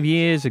 5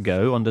 years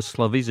ago under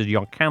Slavisa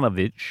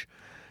Jokanovic.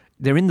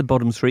 They're in the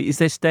bottom 3. Is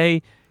their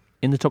stay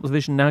in the top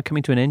division now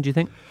coming to an end, do you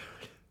think?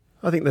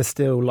 I think there's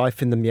still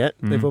life in them yet.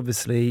 They've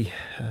obviously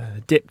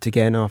dipped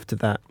again after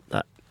that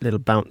little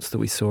bounce that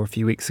we saw a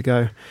few weeks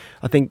ago.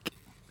 I think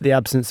the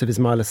absence of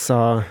Ismail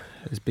Assar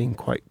has been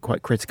quite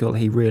critical.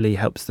 He really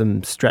helps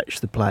them stretch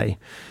the play.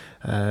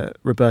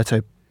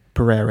 Roberto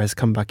Pereira has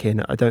come back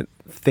in. I don't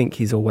think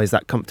he's always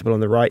that comfortable on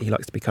the right. He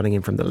likes to be cutting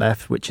in from the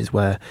left, which is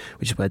where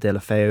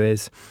Deulofeu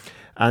is.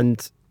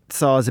 And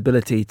Sarr's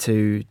ability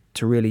to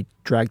really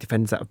drag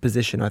defenders out of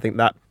position, I think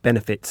that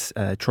benefits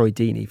Troy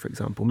Deeney, for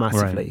example,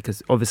 massively,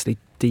 because obviously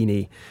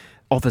Deeney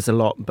offers a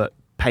lot, but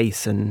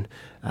pace and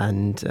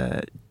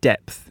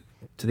depth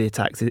to the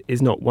attacks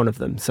is not one of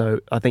them. So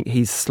I think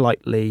he's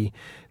slightly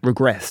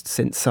regressed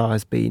since Sarr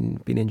has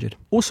been injured.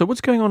 Also,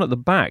 what's going on at the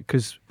back?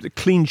 Because the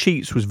clean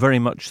sheets was very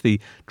much the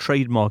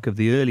trademark of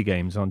the early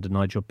games under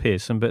Nigel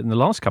Pearson, but in the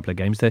last couple of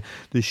games, they're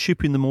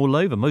shipping them all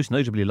over, most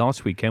notably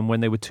last weekend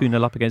when they were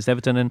 2-0 up against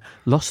Everton and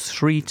lost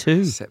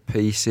 3-2. Set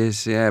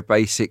pieces,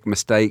 basic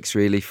mistakes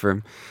really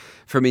from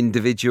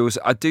individuals.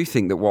 I do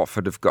think that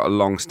Watford have got a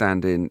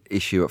long-standing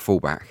issue at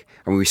fullback.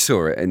 I mean, we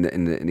saw it in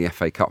the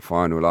FA Cup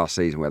final last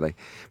season where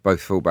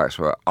both fullbacks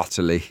were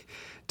utterly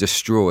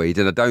destroyed,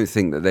 and I don't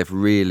think that they've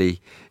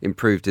really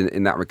improved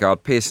in that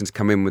regard. Pearson's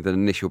come in with an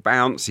initial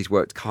bounce. He's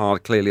worked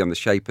hard, clearly, on the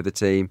shape of the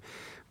team,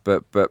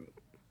 but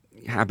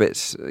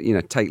habits,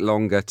 take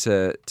longer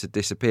to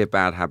disappear.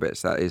 Bad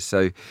habits, that is.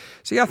 So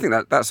yeah, I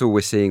think that's all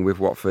we're seeing with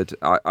Watford.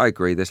 I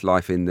agree. There's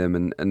life in them,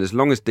 and as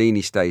long as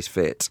Deeney stays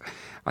fit,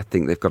 I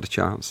think they've got a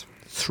chance.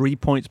 3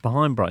 points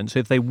behind Brighton. So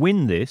if they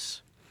win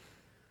this,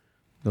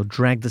 they'll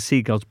drag the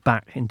Seagulls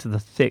back into the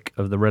thick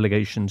of the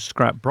relegation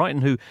scrap.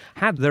 Brighton, who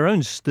had their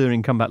own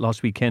stirring comeback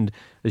last weekend,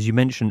 as you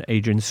mentioned,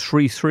 Adrian,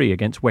 3-3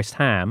 against West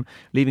Ham,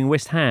 leaving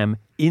West Ham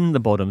in the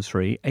bottom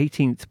 3,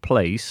 18th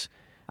place.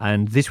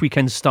 And this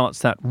weekend starts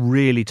that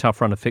really tough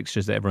run of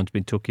fixtures that everyone's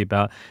been talking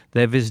about.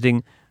 They're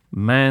visiting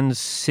Man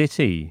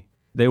City.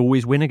 They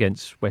always win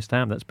against West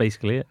Ham. That's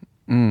basically it.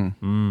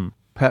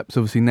 Pep's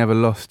obviously never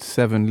lost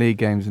 7 league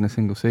games in a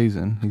single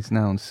season. He's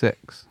now on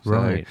 6. So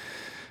Right.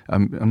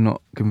 I'm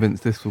not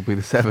convinced this will be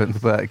the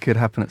 7th, but it could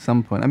happen at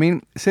some point. I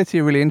mean, City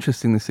are really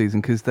interesting this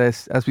season because they're,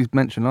 as we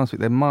mentioned last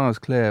week, they're miles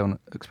clear on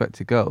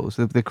expected goals.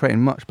 They're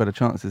creating much better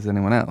chances than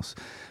anyone else,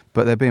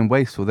 but they're being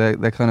wasteful. They're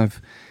kind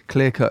of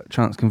clear-cut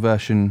chance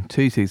conversion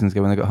 2 seasons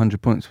ago when they got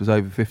 100 points was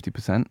over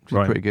 50%, which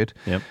is pretty good.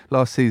 Yep.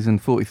 Last season,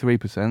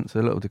 43%, so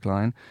a little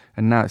decline,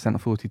 and now it's down to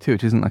 42,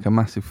 which isn't like a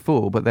massive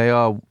fall, but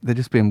they're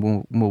just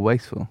being more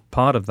wasteful.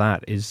 Part of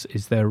that is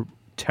their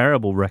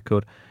terrible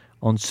record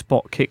on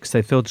spot kicks.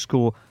 They failed to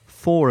score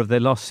 4 of their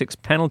last 6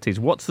 penalties.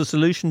 What's the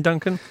solution,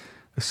 Duncan?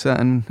 A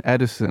certain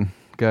Edison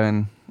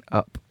going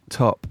up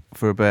top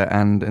for a bit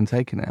and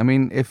taking it. I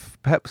mean,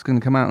 if Pep's going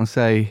to come out and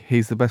say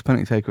he's the best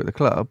penalty taker at the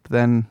club,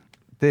 then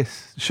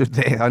this should...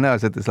 I know I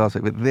said this last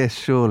week, but this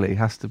surely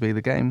has to be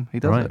the game he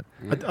does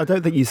it. I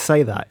don't think you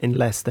say that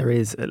unless there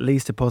is at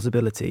least a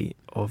possibility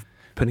of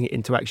putting it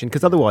into action,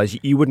 because otherwise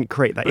you wouldn't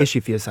create that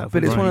issue for yourself.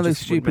 But it's one of those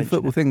You just wouldn't stupid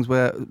football things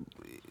where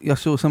I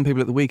saw some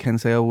people at the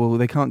weekend say, oh, well,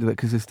 they can't do that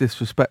because it's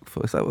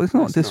disrespectful. It's like, well, it's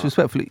not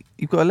disrespectful.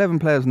 You've got 11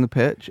 players on the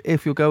pitch.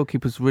 If your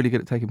goalkeeper's really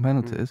good at taking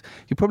penalties,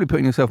 you're probably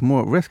putting yourself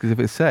more at risk, because if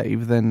it's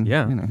saved, then, you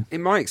know.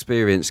 In my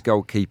experience,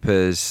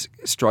 goalkeepers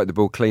strike the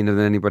ball cleaner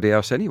than anybody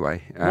else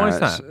anyway. Why is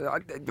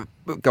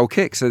that? Goal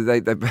kicks. So they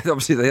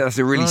obviously that's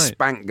a really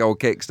spank goal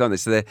kicks, don't they?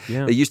 So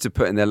they're used to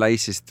putting their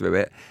laces through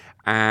it.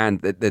 And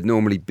they're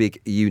normally big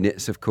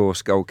units, of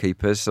course,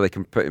 goalkeepers, so they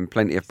can put in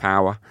plenty of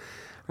power.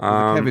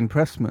 The Kevin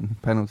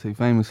Pressman penalty,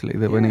 famously,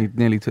 that when he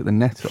nearly took the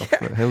net off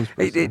at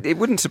Hillsborough. It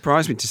wouldn't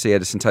surprise me to see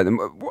Edison take them.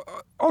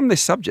 On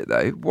this subject,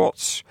 though,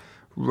 what's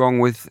wrong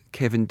with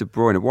Kevin De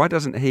Bruyne? Why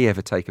doesn't he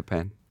ever take a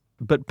pen?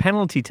 But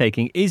penalty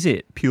taking, is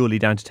it purely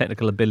down to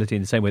technical ability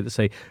in the same way that,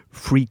 say,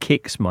 free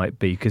kicks might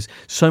be? Because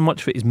so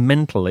much of it is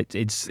mental.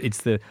 It's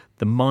the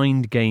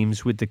mind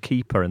games with the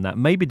keeper and that.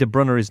 Maybe De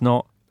Bruyne is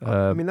not...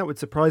 I mean, that would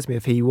surprise me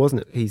if he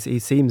wasn't. He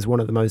seems one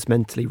of the most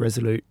mentally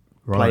resolute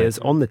players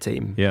on the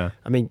team. Yeah.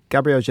 I mean,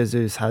 Gabriel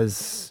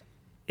Jesus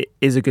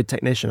is a good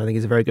technician. I think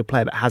he's a very good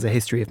player, but has a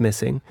history of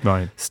missing.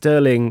 Right.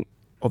 Sterling,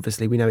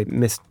 obviously, we know he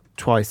missed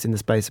twice in the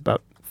space of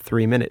about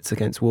 3 minutes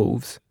against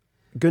Wolves.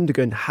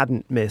 Gundogan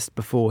hadn't missed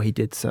before he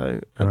did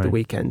so at the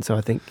weekend, so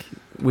I think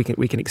we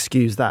can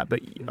excuse that.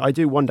 But I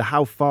do wonder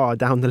how far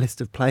down the list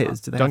of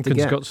players do they have to get.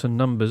 Duncan's got some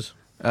numbers.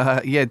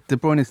 De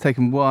Bruyne has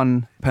taken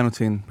 1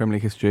 penalty in Premier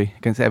League history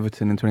against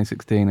Everton in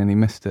 2016, and he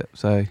missed it.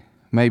 So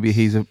maybe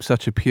he's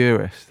such a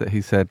purist that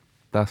he said,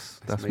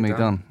 that's me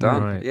done.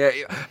 Right. Yeah,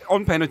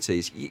 on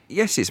penalties,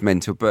 yes, it's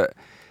mental, but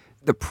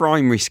the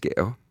primary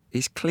skill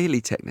is clearly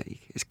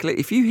technique. It's clear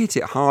if you hit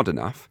it hard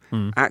enough,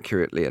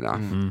 accurately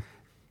enough,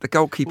 the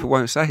goalkeeper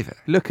won't save it.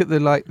 Look at the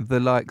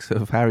likes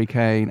of Harry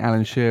Kane,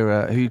 Alan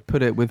Shearer, who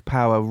put it with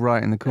power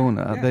right in the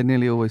corner. They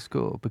nearly always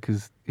score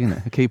because,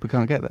 a keeper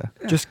can't get there.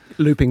 Just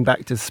looping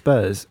back to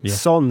Spurs,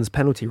 Son's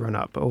penalty run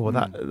up,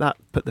 that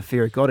put the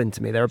fear of God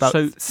into me. There are about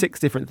 6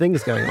 different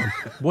things going on.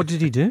 What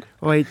did he do?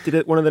 Well, he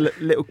did one of the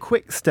little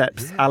quick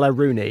steps a la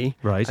Rooney,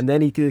 right? And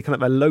then he did kind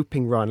of a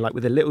loping run, like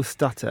with a little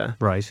stutter.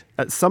 Right.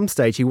 At some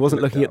stage, he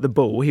wasn't looking at the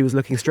ball, he was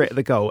looking straight at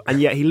the goal,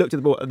 and yet he looked at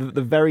the ball at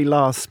the very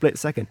last split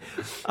second.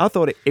 I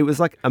thought it was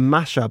like a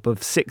mashup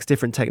of 6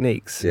 different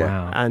techniques. Yeah.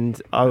 Wow.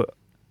 And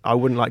I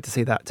wouldn't like to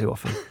see that too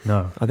often.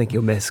 No. I think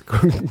he'll miss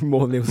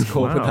more than he'll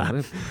score with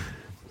that.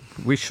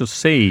 We shall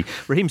see.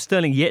 Raheem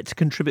Sterling yet to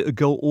contribute a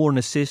goal or an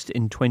assist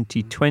in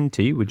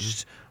 2020, which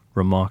is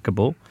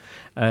remarkable.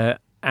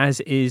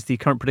 As is the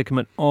current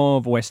predicament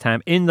of West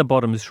Ham in the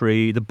bottom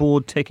 3. The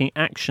board taking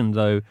action,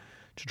 though,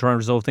 to try and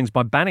resolve things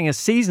by banning a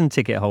season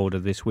ticket holder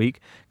this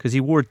week because he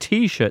wore a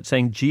T-shirt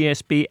saying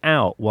GSB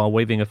out while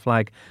waving a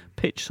flag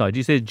pitchside.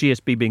 He said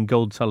GSB being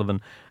Gold,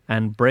 Sullivan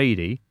and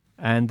Brady.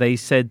 And they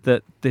said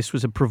that this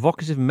was a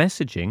provocative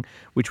messaging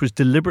which was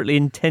deliberately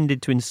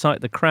intended to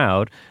incite the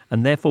crowd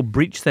and therefore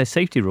breach their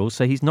safety rules,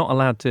 so he's not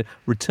allowed to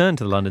return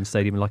to the London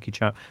Stadium Lucky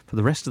Chap for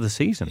the rest of the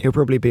season. He'll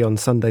probably be on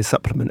Sunday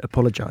Supplement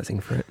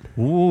apologising for it.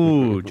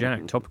 Ooh,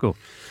 Jack, topical.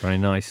 Very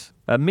nice.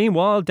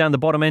 Meanwhile, down the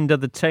bottom end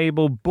of the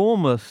table,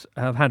 Bournemouth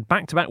have had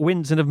back-to-back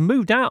wins and have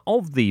moved out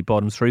of the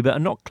bottom 3 but are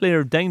not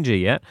clear of danger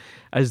yet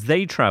as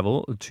they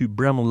travel to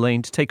Bramall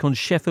Lane to take on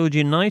Sheffield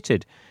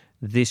United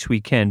this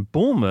weekend.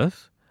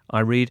 Bournemouth,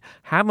 I read,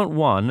 haven't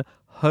won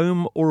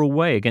home or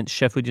away against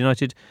Sheffield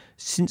United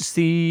since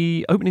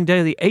the opening day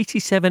of the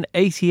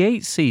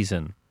 87-88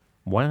 season.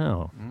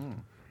 Wow.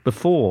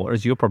 Before,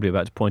 as you're probably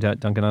about to point out,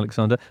 Duncan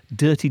Alexander,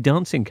 Dirty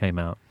Dancing came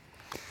out.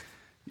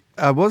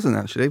 I wasn't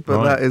actually,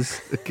 but that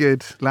is a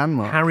good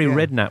landmark. Harry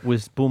Redknapp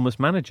was Bournemouth's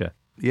manager.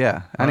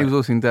 Yeah, and he was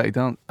also in Dirty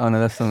Dance. Oh no,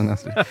 that's something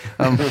else.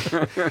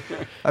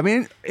 I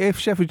mean, if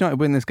Sheffield United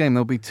win this game,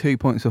 they'll be 2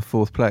 points off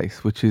 4th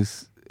place, which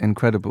is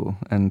incredible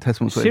and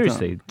testament to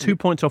seriously 2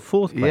 points off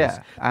 4th place,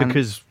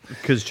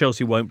 because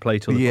Chelsea won't play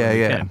till the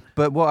weekend.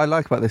 But what I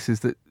like about this is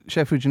that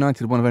Sheffield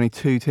United are one of only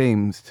 2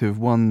 teams to have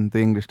won the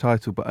English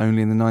title, but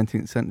only in the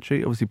 19th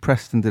century. Obviously,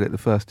 Preston did it the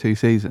first 2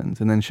 seasons,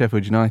 and then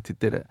Sheffield United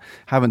did it.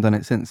 Haven't done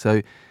it since.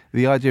 So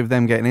the idea of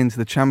them getting into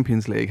the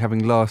Champions League,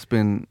 having last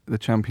been the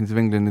champions of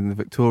England in the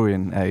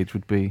Victorian age,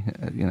 would be,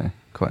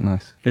 quite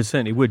nice. It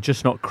certainly would,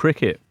 just not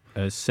cricket.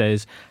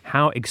 Says,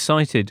 how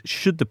excited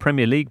should the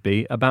Premier League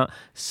be about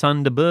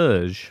Sander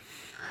Berge?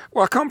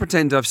 Well, I can't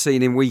pretend I've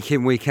seen him week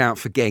in, week out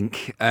for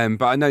Genk,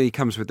 but I know he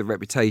comes with the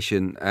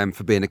reputation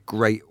for being a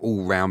great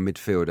all-round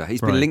midfielder.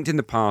 He's been linked in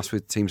the past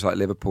with teams like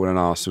Liverpool and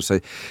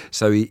Arsenal,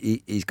 so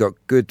he's got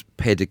good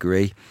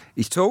pedigree.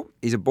 He's tall,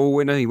 he's a ball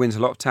winner, he wins a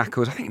lot of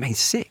tackles. I think he made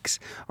 6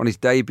 on his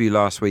debut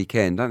last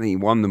weekend. I don't think he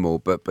won them all,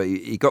 but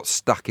he got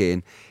stuck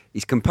in.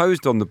 He's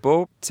composed on the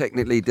ball.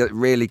 Technically, that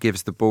really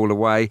gives the ball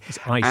away. It's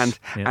ice.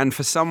 And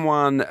for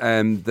someone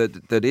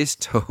that is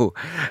tall,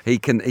 he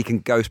can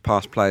ghost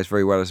past players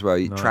very well as well.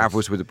 He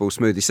travels with the ball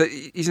smoothly. So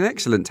he's an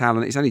excellent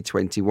talent. He's only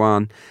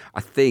 21.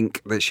 I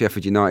think that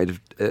Sheffield United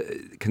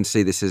can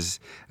see this as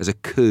a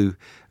coup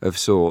of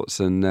sorts.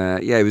 And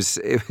it was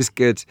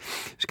good.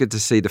 It was good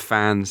to see the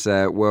fans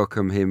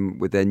welcome him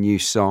with their new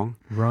song.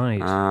 Right.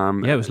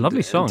 It was a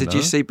lovely song. Did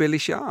you see Billy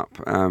Sharp?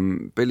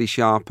 Billy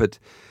Sharp had.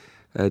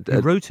 He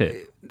wrote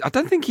it. I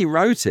don't think he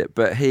wrote it,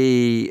 but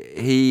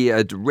he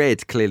had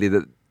read clearly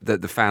that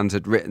the fans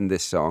had written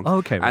this song. Oh,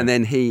 okay, right. And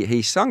then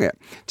he sung it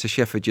to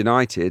Sheffield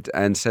United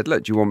and said,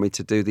 "Look, do you want me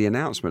to do the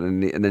announcement?"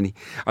 And then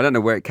I don't know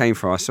where it came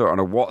from. I saw it on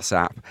a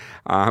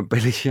WhatsApp.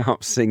 Billy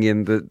Sharp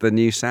singing the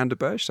new Sander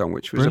Berge song,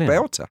 which was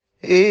Brilliant. a belter.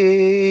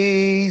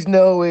 He's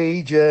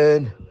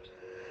Norwegian.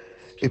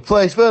 He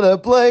plays for the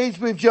Blades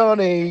with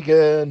John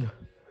Egan.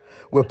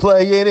 We're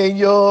playing in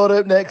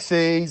Europe next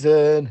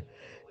season.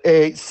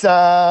 It's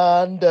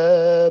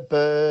Sander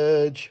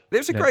Berge. It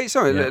was a great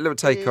song. A little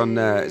take on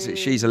is it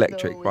She's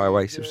Electric by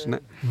Oasis, wasn't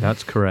it?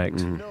 That's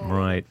correct.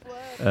 Right.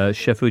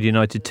 Sheffield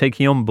United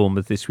taking on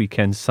Bournemouth this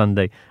weekend,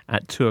 Sunday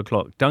at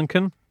 2:00.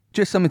 Duncan?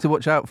 Just something to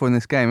watch out for in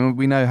this game.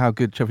 We know how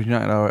good Sheffield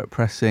United are at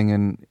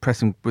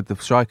pressing with the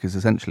strikers,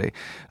 essentially.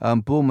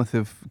 Bournemouth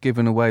have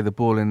given away the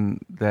ball in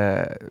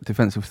their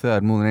defensive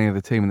third more than any other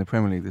team in the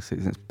Premier League this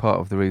season. It's part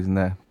of the reason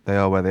they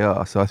are where they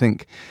are. So I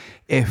think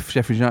if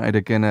Sheffield United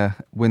are going to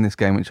win this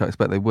game, which I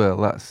expect they will,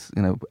 that's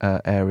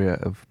area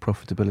of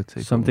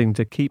profitability. Something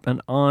to keep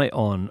an eye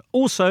on.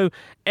 Also,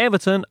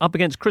 Everton up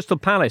against Crystal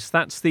Palace.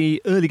 That's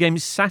the early game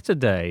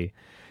Saturday.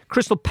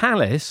 Crystal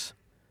Palace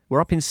were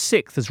up in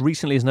 6th as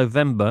recently as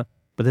November,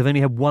 but they've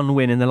only had 1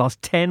 win in the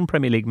last 10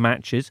 Premier League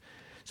matches.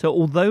 So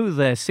although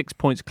they're 6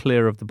 points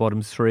clear of the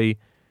bottom 3,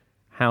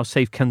 how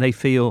safe can they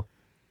feel?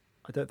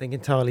 I don't think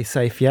entirely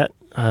safe yet.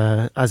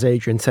 As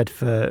Adrian said,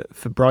 for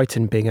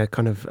Brighton being a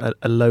kind of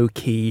a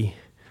low-key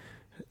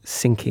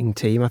sinking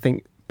team, I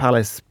think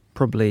Palace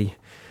probably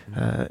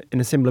in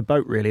a similar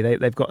boat, really.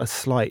 They've got a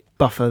slight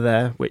buffer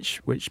there,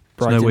 which Brighton...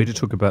 There's no way to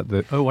talk about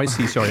the... Oh, I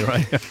see, sorry,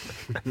 right.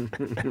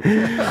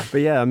 But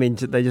yeah, I mean,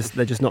 they're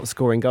just not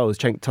scoring goals.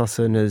 Cenk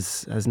Tosun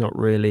has not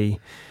really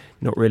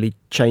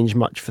changed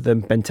much for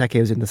them. Benteke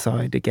was in the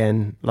side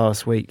again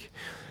last week.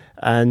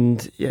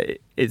 And yeah,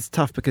 it's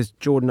tough because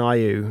Jordan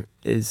Ayew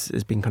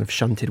has been kind of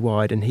shunted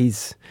wide, and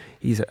he's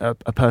a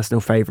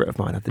personal favourite of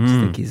mine. I just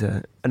think he's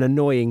an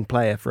annoying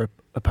player for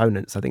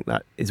opponents. I think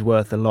that is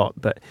worth a lot.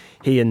 But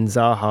he and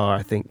Zaha,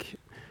 I think,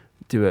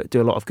 do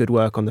a lot of good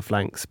work on the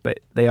flanks, but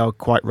they are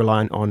quite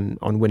reliant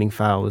on winning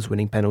fouls,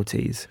 winning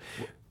penalties,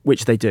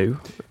 which they do.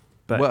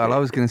 But well, I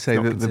was going to say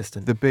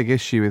that the big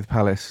issue with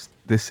Palace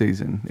this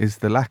season is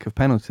the lack of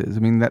penalties. I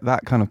mean,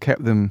 that kind of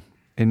kept them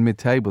in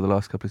mid-table the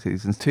last couple of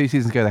seasons. 2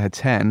 seasons ago they had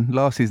 10.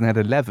 Last season they had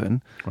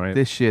 11. Right.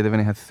 This year they've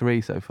only had 3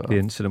 so far. The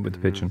incident with the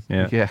pigeon.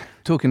 Yeah.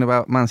 Talking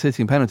about Man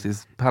City and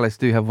penalties, Palace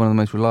do have one of the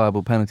most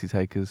reliable penalty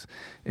takers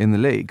in the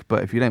league.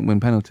 But if you don't win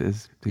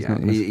penalties,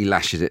 he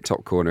lashes it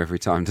top corner every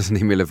time, doesn't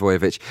he,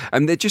 Milivojevic?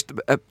 And they're just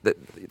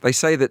they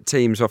say that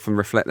teams often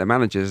reflect their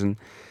managers, and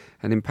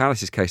in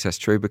Palace's case that's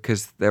true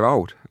because they're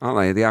old, aren't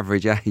they? The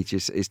average age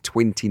is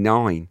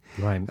 29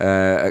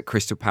 at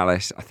Crystal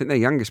Palace. I think their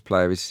youngest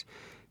player is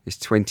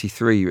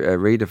 23,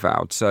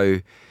 Riedewald.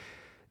 So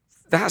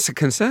that's a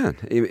concern,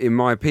 in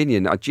my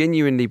opinion. I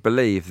genuinely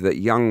believe that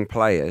young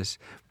players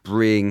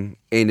bring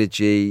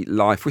energy,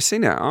 life. We've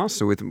seen it at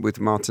Arsenal with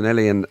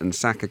Martinelli and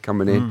Saka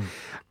coming in.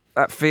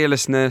 That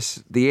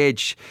fearlessness, the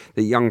edge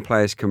that young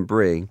players can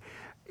bring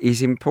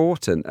is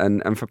important.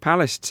 And for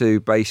Palace to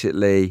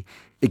basically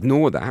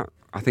ignore that,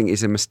 I think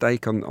is a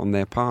mistake on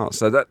their part.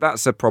 So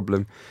that's a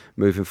problem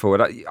moving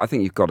forward. I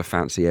think you've got to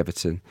fancy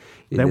Everton.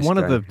 They're one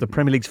of the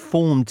Premier League's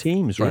form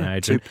teams right now.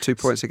 2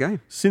 points a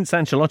game. Since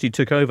Ancelotti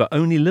took over,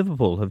 only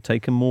Liverpool have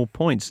taken more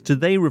points. Do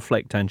they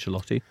reflect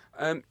Ancelotti?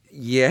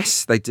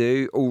 Yes, they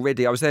do.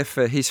 Already, I was there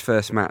for his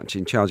first match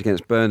in charge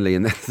against Burnley,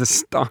 and the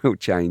style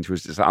change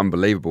was just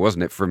unbelievable,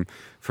 wasn't it? From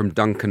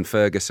Duncan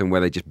Ferguson,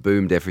 where they just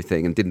boomed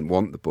everything and didn't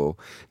want the ball.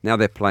 Now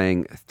they're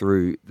playing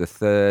through the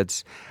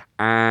thirds.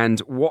 And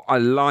what I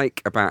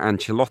like about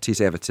Ancelotti's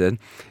Everton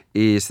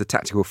is the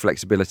tactical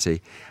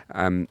flexibility.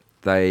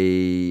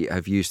 They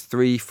have used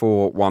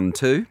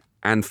 3-4-1-2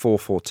 and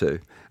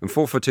 4-4-2. And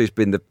 4-4-2 has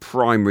been the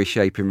primary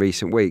shape in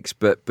recent weeks.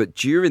 But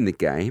during the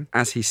game,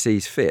 as he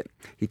sees fit,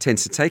 he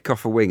tends to take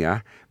off a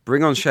winger,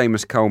 bring on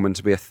Seamus Coleman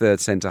to be a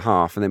third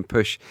centre-half, and then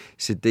push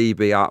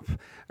Sidibe up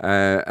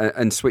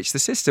and switch the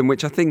system,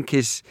 which I think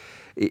is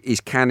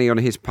canny on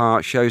his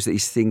part, shows that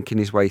he's thinking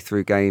his way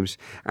through games,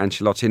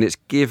 Ancelotti, and it's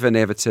given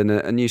Everton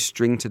a new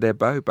string to their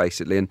bow,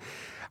 basically. And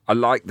I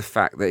like the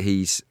fact that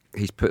he's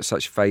put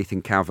such faith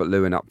in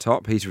Calvert-Lewin up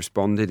top. He's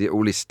responded.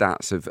 All his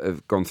stats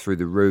have gone through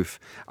the roof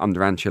under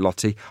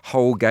Ancelotti.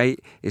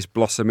 Holgate is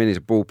blossoming. He's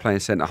a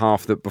ball-playing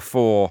centre-half that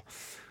before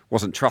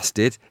wasn't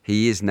trusted.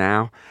 He is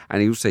now.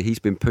 And he's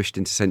been pushed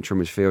into central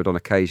midfield on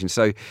occasion.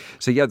 So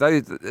yeah,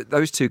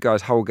 those two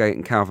guys, Holgate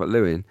and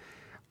Calvert-Lewin,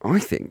 I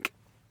think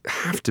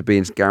have to be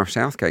in Gareth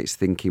Southgate's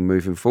thinking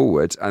moving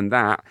forward. And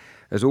that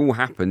has all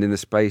happened in the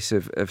space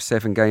of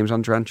 7 games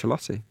under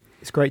Ancelotti.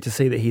 It's great to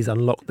see that he's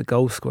unlocked the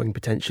goal-scoring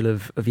potential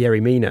of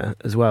Yerry Mina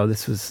as well.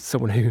 This was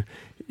someone who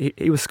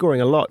he was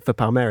scoring a lot for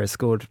Palmeiras,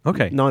 scored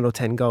 9 or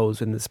 10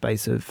 goals in the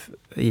space of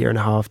a year and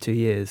a half, 2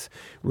 years.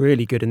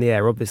 Really good in the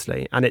air,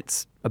 obviously. And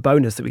it's a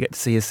bonus that we get to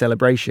see his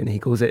celebration. He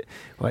calls it,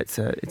 it's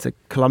a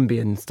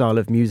Colombian style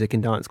of music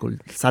and dance called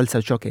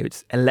salsa choque, which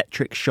is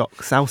electric shock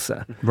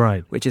salsa,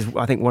 right? Which is,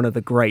 I think, one of the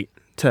great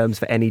terms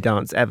for any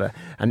dance ever.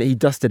 And he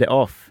dusted it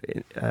off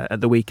at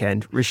the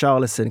weekend.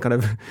 Richarlison kind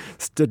of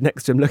stood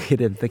next to him looking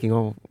at him thinking,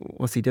 oh,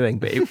 what's he doing?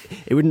 But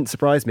it wouldn't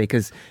surprise me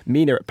because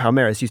Mina at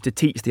Palmeiras used to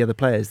teach the other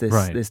players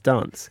this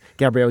dance.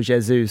 Gabriel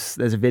Jesus,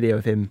 there's a video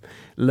of him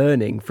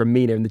learning from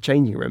Mina in the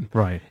changing room.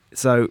 Right.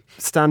 So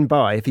stand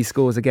by. If he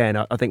scores again,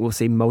 I think we'll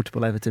see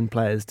multiple Everton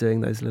players doing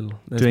those moves.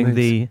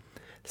 The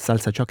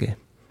salsa choque.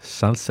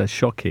 Salsa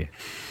choque.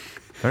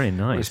 Very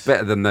nice. Well, it's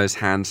better than those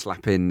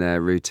hand-slapping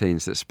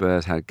routines that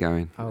Spurs had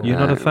going. You're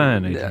not a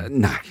fan,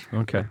 no.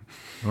 Okay.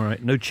 All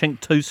right. No Cenk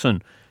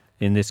Tosun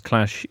in this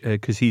clash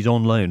because he's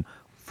on loan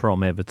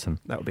from Everton.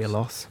 That would be a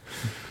loss.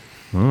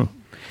 Oh.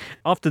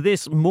 After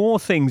this, more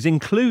things,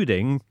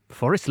 including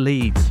Forest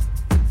Leeds.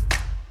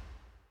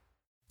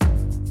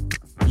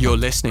 You're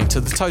listening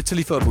to the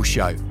Totally Football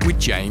Show with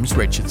James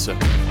Richardson.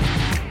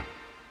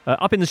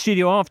 Up in the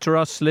studio after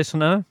us,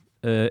 listener,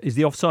 is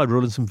the offside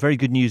rule, and some very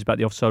good news about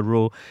the offside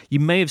rule. You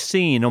may have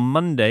seen on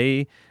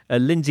Monday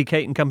Lindsay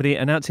Kate and company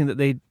announcing that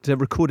they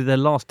recorded their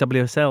last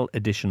WSL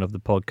edition of the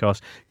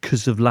podcast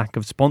because of lack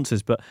of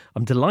sponsors. But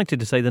I'm delighted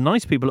to say the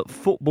nice people at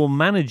Football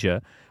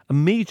Manager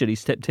immediately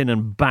stepped in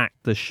and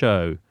backed the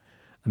show,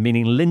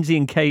 meaning Lindsay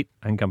and Kate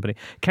and company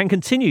can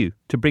continue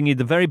to bring you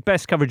the very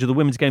best coverage of the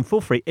women's game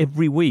for free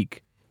every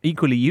week.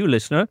 Equally, you,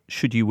 listener,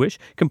 should you wish,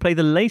 can play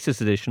the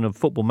latest edition of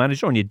Football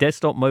Manager on your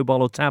desktop,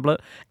 mobile or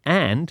tablet.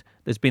 And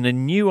there's been a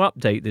new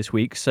update this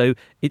week, so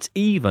it's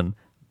even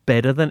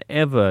better than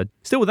ever.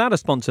 Still without a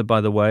sponsor, by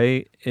the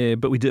way,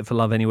 but we do it for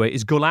love anyway,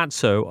 is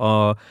Golazzo,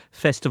 our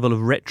festival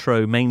of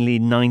retro, mainly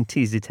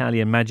 90s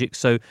Italian magic.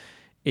 So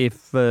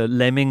if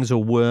Lemmings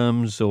or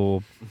Worms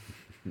or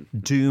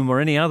Doom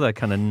or any other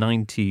kind of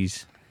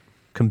 90s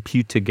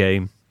computer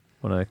game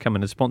want to come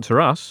in and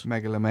sponsor us...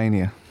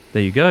 Megalomania.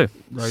 There you go.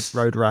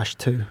 Road Rash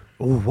 2.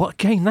 Oh, what a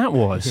game that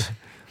was.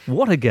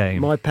 What a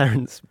game. My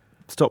parents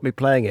stopped me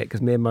playing it because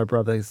me and my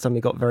brother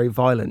suddenly got very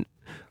violent.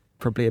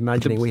 Probably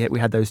imagining we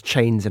had those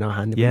chains in our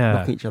hand and we were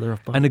knocking each other off.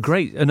 And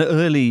an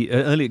early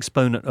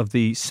exponent of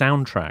the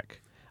soundtrack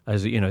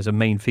as a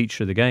main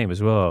feature of the game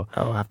as well.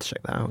 Oh, I have to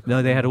check that out.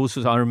 No, they had all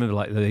sorts. I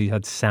remember they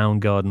had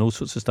Soundgarden and all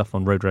sorts of stuff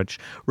on Road Rash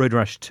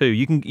 2.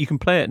 You can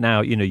play it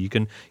now. You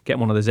can get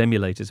one of those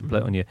emulators and play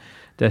it on your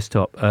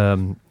desktop.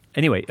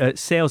 Anyway,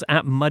 sales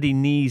at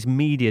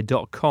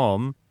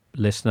muddykneesmedia.com,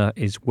 listener,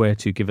 is where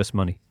to give us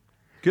money.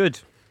 Good.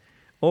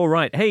 All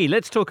right. Hey,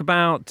 let's talk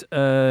about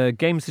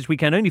games this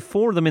weekend. Only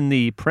 4 of them in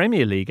the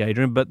Premier League,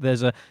 Adrian, but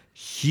there's a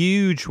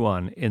huge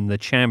one in the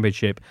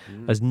Championship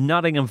as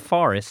Nottingham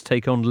Forest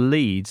take on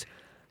Leeds.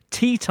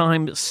 Tea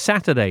time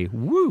Saturday.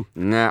 Woo!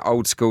 Nah,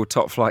 old school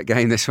top flight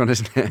game, this one,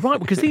 isn't it? Right,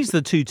 because these are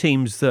the two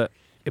teams that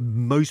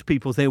most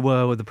people think,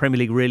 well, the Premier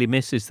League really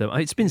misses them.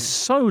 It's been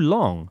so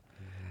long.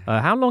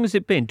 How long has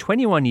it been?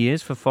 21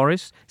 years for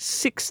Forest,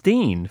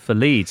 16 for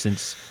Leeds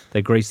since they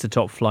graced the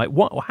top flight.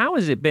 How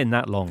has it been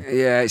that long?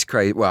 Yeah, it's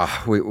crazy. Well,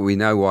 we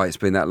know why it's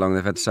been that long.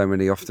 They've had so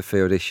many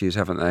off-the-field issues,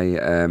 haven't they?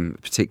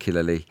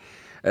 Particularly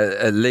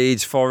at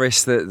Leeds,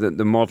 Forest,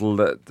 the model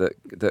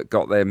that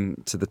got them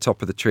to the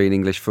top of the tree in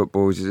English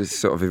football is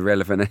sort of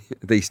irrelevant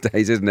these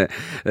days, isn't it?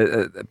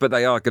 But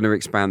they are going to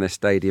expand their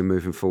stadium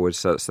moving forward,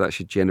 so that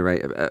should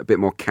generate a bit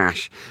more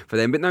cash for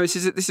them. But no, this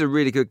is a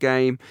really good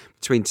game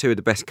between two of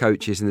the best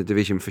coaches in the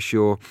division for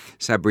sure.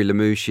 Sabri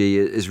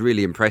Lamouchi has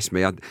really impressed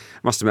me. I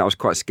must admit I was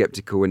quite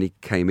sceptical when he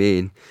came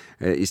in.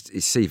 His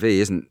CV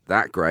isn't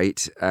that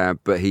great,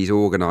 but he's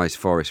organised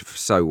Forest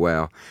so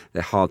well.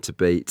 They're hard to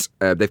beat.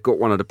 They've got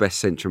one of the best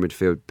central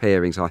midfield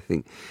pairings, I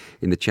think,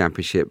 in the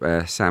Championship,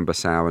 Sam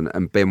Bassau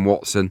and Ben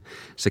Watson.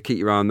 So keep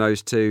your eye on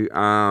those two.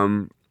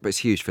 But it's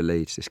huge for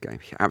Leeds, this game.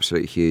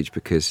 Absolutely huge,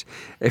 because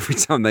every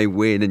time they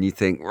win and you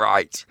think,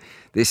 right,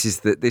 This is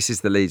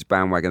the Leeds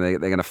bandwagon. They're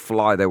going to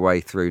fly their way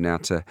through now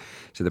to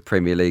the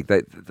Premier League.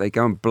 They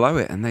go and blow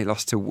it, and they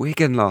lost to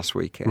Wigan last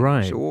weekend.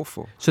 Right. It's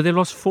awful. So they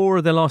lost 4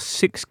 of their last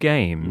 6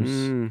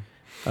 games.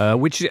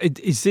 Which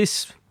is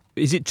this?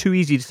 Is it too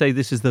easy to say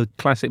this is the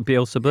classic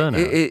Bielsa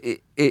burnout?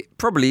 It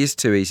probably is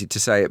too easy to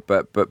say it,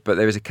 but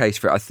there is a case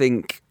for it. I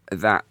think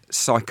that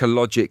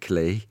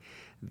psychologically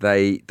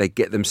they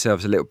get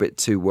themselves a little bit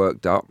too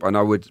worked up, and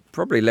I would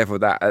probably level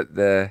that at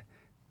the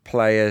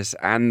players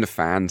and the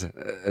fans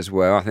as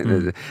well. I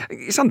think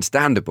it's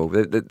understandable.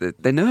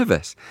 They're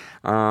nervous,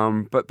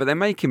 but they're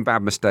making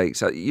bad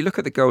mistakes. You look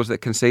at the goals that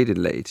conceded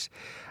Leeds,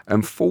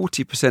 and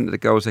 40% of the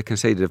goals they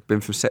conceded have been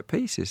from set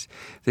pieces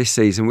this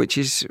season, which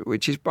is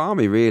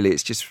balmy. Really,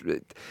 it's just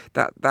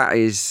that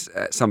is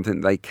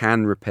something they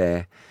can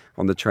repair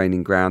on the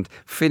training ground.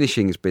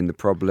 Finishing has been the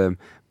problem.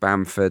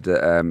 Bamford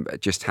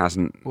just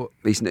hasn't.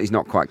 He's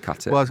not quite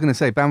cut it. Well, I was going to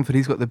say Bamford.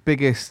 He's got the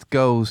biggest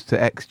goals to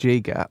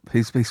XG gap.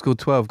 He's scored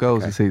 12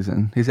 goals this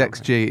season. His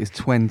XG is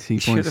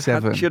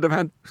 20.7. Should have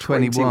had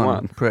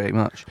 21, pretty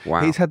much.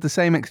 Wow. He's had the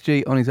same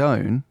XG on his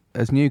own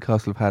as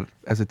Newcastle have had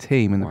as a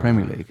team in the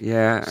Premier League.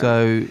 Yeah.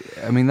 So,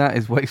 I mean, that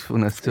is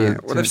wastefulness to.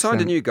 Well, they've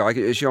signed a new guy,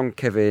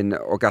 Jean-Kevin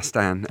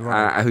Augustin,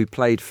 who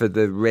played for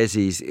the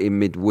Rezzies in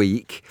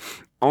midweek.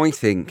 I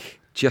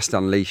think just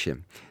unleash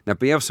him. Now,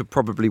 Bielsa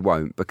probably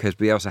won't, because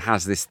Bielsa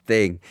has this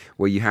thing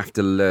where you have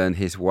to learn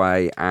his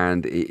way,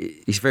 and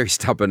he's very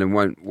stubborn and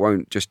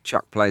won't just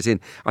chuck players in.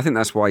 I think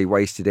that's why he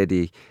wasted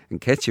Eddie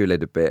Nketiah a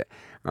little bit.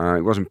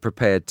 He wasn't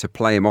prepared to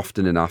play him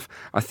often enough.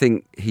 I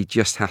think he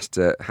just has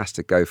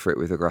to go for it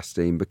with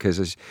Augustine, because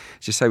as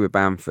you say with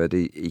Bamford,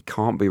 he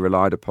can't be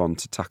relied upon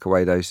to tuck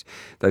away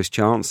those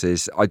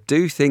chances. I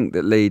do think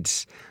that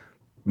Leeds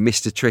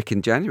missed a trick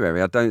in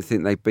January. I don't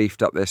think they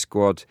beefed up their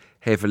squad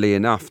heavily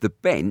enough. The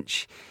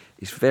bench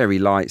is very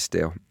light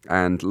still,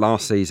 and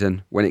last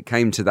season, when it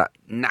came to that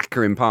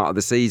knackering part of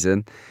the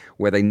season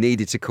where they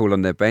needed to call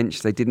on their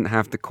bench, they didn't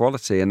have the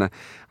quality, and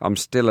I'm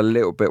still a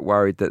little bit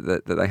worried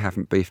that they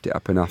haven't beefed it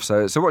up enough.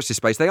 So watch this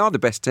space. They are the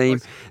best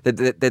team.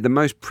 They're the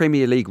most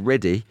Premier League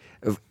ready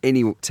of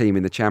any team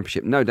in the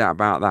Championship, no doubt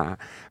about that.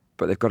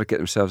 But they've got to get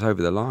themselves over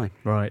the line.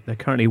 Right. They're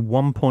currently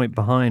 1 point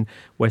behind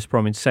West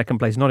Brom in second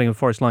place. Nottingham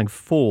Forest lying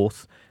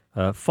 4th.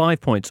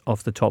 5 points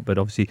off the top, but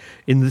obviously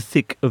in the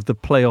thick of the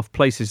playoff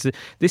places.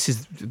 This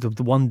is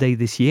the one day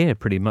this year,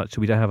 pretty much,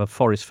 so we don't have a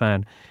Forest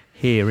fan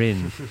here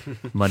in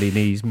Muddy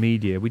Knees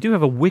Media. We do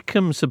have a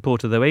Wickham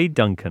supporter, though, eh,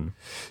 Duncan?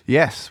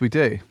 Yes, we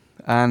do.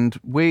 And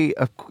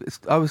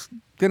I was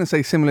going to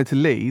say similar to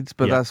Leeds,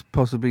 but that's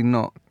possibly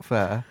not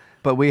fair.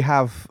 But we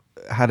have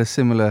had a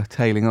similar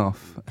tailing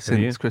off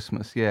since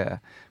Christmas. Yeah,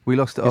 we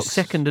lost at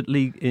second at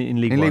League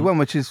in League One,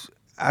 which is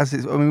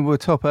we were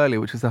top earlier,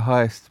 which is the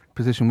highest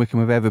position Wickham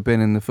have ever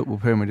been in the football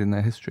pyramid in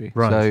their history.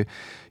 Right.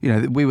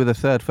 So, we were the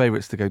third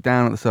favourites to go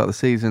down at the start of the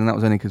season, and that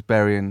was only because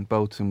Bury and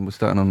Bolton were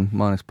starting on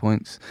minus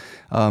points.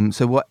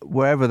 So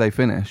wherever they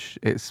finish,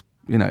 it's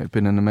been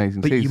an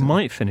amazing season. But you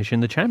might finish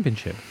in the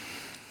Championship.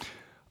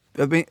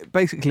 I mean,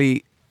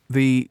 basically,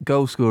 the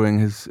goal scoring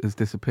has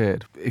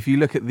disappeared. If you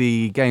look at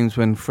the games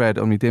when Fred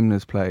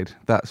Omnidimna's played,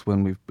 that's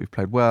when we've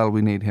played well.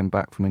 We need him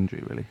back from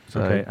injury, really.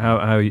 So,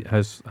 okay,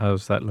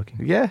 how's that looking?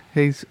 Yeah,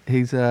 he's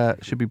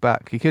should be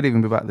back. He could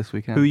even be back this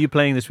weekend. Who are you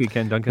playing this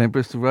weekend, Duncan?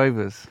 Bristol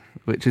Rovers,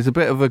 which is a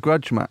bit of a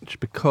grudge match,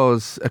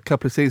 because a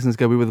couple of seasons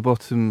ago we were in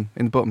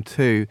the bottom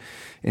 2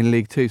 in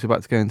League 2, so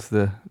about to go into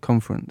the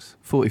conference.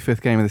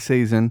 45th game of the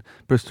season,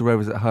 Bristol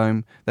Rovers at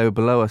home. They were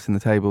below us in the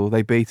table.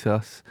 They beat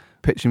us.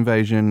 Pitch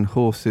invasion,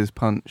 horses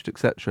punched,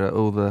 etc.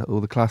 All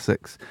the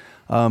classics.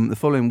 The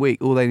following week,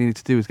 all they needed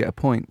to do was get a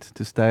point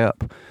to stay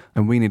up,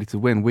 and we needed to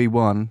win. We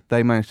won.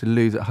 They managed to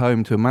lose at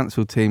home to a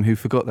Mansfield team who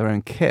forgot their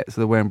own kit,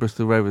 so they're wearing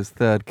Bristol Rovers'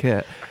 third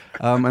kit,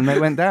 and they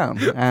went down.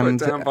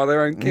 Went down by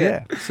their own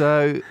kit. Yeah.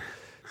 So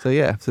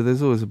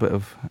there's always a bit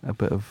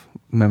of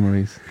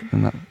memories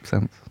in that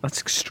sense.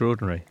 That's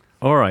extraordinary.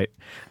 All right.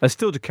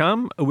 Still to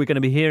come, we're going to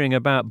be hearing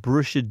about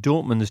Borussia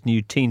Dortmund's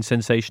new teen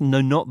sensation.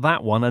 No, not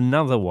that one,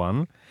 another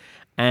one.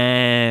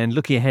 And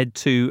looking ahead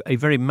to a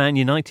very Man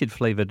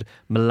United-flavoured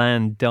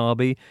Milan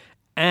derby.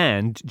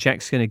 And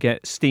Jack's going to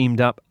get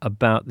steamed up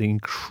about the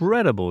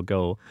incredible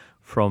goal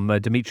from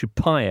Dimitri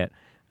Payet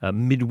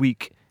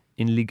midweek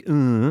in Ligue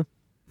 1.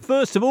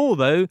 First of all,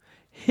 though,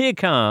 here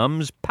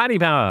comes Paddy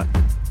Power.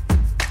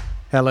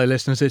 Hello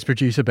listeners, it's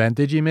producer Ben.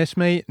 Did you miss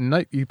me?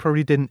 Nope, you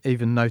probably didn't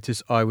even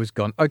notice I was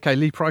gone. OK,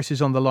 Lee Price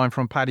is on the line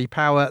from Paddy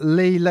Power.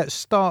 Lee, let's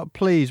start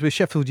please with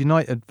Sheffield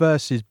United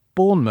versus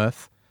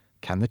Bournemouth.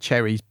 Can the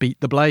Cherries beat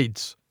the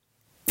Blades?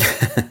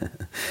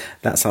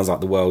 That sounds like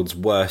the world's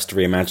worst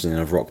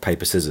reimagining of rock,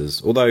 paper,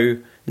 scissors. Although,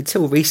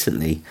 until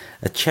recently,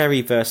 a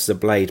cherry versus a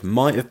blade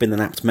might have been an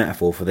apt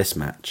metaphor for this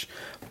match.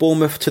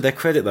 Bournemouth, to their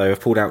credit though,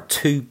 have pulled out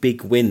 2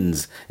 big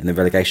wins in the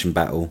relegation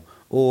battle.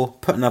 Or,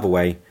 put another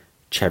way,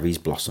 cherries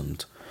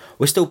blossomed.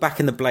 We're still back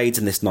in the blades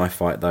in this knife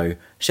fight though.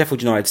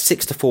 Sheffield United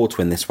 6-4 to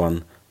win this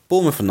one.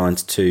 Bournemouth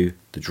 9-2.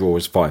 The draw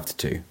is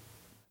 5-2.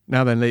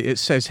 Now then, Lee, it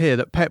says here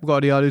that Pep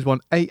Guardiola's won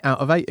 8 out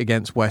of 8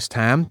 against West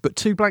Ham, but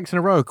 2 blanks in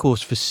a row, of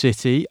course, for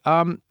City.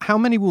 How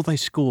many will they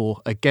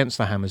score against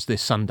the Hammers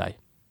this Sunday?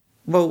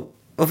 Well,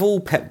 of all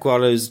Pep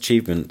Guardiola's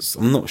achievements,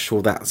 I'm not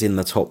sure that's in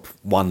the top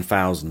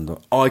 1,000.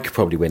 I could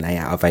probably win 8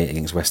 out of 8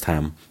 against West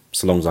Ham,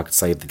 so long as I could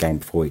save the game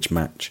before each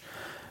match.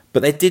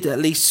 But they did at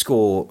least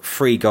score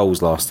 3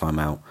 goals last time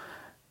out.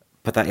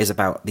 But that is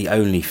about the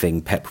only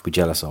thing Pep would be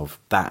jealous of.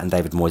 That and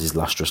David Moyes'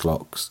 lustrous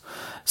locks.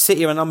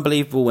 City are an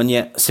unbelievable and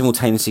yet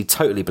simultaneously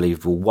totally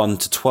believable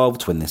 1-12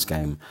 to win this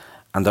game.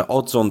 And they're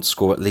odds on to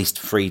score at least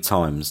 3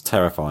 times.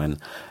 Terrifying.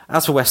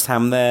 As for West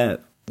Ham,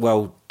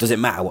 well, does it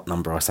matter what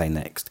number I say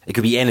next? It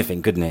could be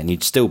anything, couldn't it? And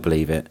you'd still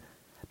believe it.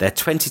 They're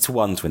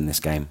 20-1 to win this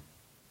game.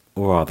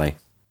 Or are they?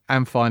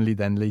 And finally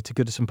then, Lee, to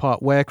Goodison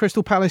Park, where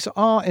Crystal Palace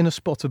are in a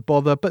spot of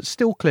bother, but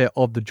still clear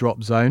of the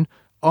drop zone.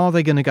 Are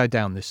they going to go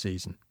down this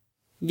season?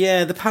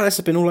 Yeah, the Palace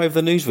have been all over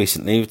the news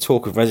recently with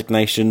talk of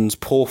resignations,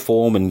 poor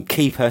form and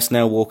key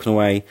personnel walking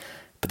away.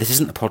 But this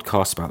isn't a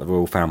podcast about the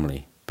royal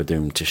family.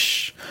 Badoom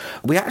tish.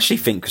 We actually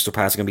think Crystal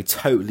Palace are going to be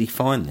totally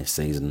fine this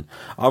season.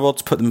 Our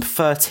odds put them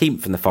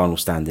 13th in the final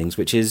standings,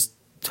 which is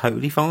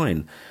totally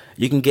fine.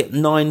 You can get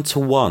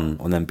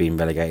 9-1 on them being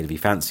relegated if you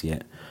fancy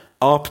it.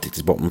 Our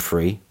predicted bottom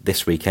 3,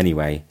 this week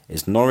anyway,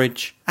 is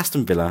Norwich,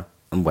 Aston Villa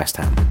and West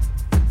Ham.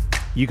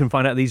 You can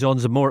find out these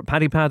odds and more at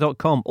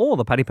paddypower.com or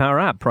the Paddy Power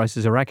app.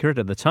 Prices are accurate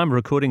at the time of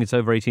recording. It's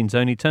over 18s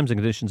only. Terms and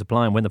conditions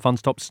apply, and when the fun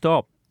stops,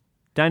 stop.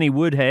 Danny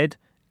Woodhead,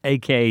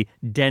 a.k.a.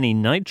 Danny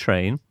Night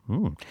Train,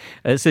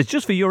 says,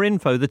 just for your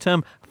info, the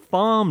term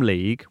Farm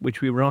League, which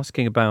we were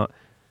asking about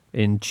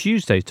in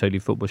Tuesday's Totally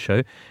Football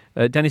Show,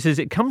 Danny says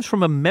it comes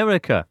from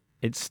America.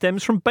 It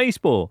stems from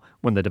baseball,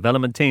 when the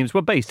development teams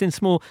were based in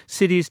small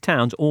cities,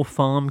 towns, or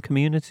farm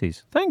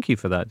communities. Thank you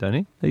for that,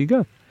 Danny. There you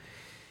go.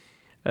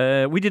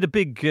 We did a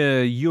big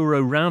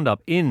Euro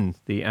roundup in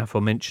the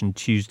aforementioned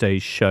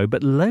Tuesday's show,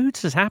 but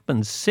loads has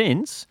happened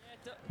since,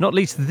 not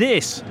least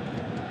this.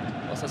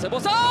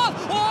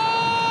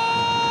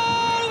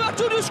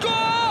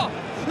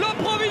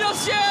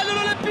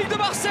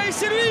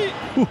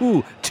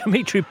 Ooh,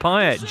 Dimitri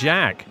Payet,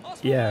 Jack.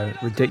 Yeah,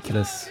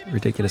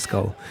 ridiculous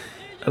goal.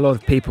 A lot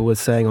of people were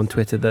saying on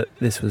Twitter that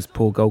this was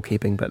poor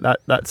goalkeeping, but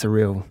that's a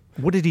real...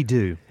 What did he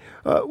do?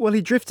 Well,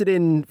 he drifted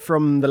in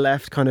from the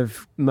left, kind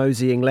of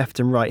moseying left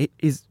and right.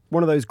 He's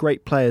one of those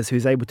great players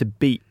who's able to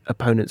beat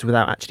opponents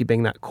without actually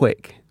being that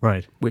quick.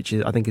 Right. Which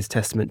is, I think, is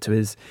testament to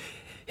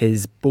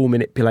his ball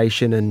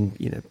manipulation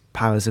and,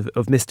 powers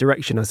of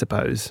misdirection, I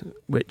suppose,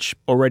 which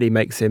already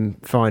makes him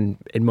fine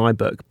in my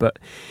book. But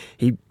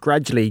he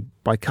gradually,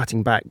 by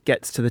cutting back,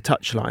 gets to the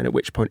touchline, at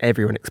which point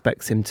everyone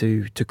expects him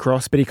to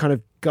cross. But he kind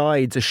of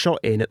guides a shot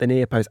in at the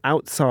near post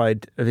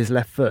outside of his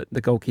left foot.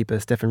 The goalkeeper,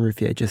 Stéphane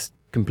Ruffier, just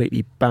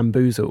completely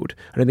bamboozled.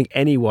 I don't think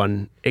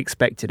anyone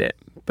expected it.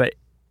 But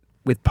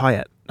with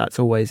Payet, that's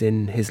always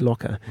in his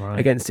locker. Right.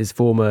 Against his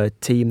former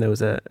team, there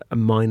was a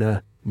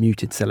minor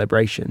muted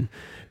celebration.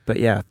 But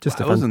yeah,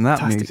 just it wasn't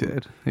that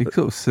muted. He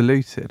sort of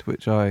saluted,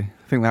 which I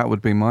think that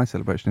would be my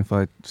celebration if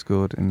I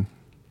scored in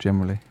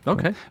generally.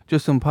 Okay. But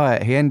just on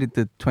Payet, he ended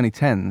the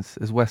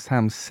 2010s as West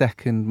Ham's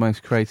second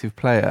most creative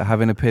player,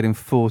 having appeared in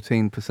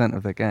 14%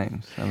 of their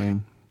games. I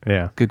mean,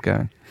 yeah, good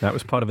going. That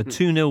was part of a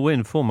 2-0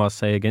 win for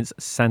Marseille against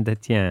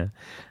Saint-Etienne.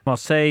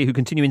 Marseille, who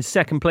continue in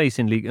second place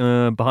in League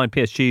behind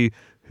PSG,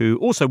 who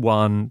also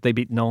won. They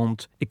beat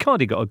Nantes.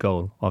 Icardi got a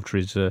goal after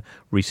his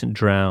recent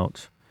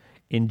drought.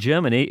 In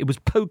Germany, it was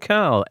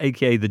Pokal,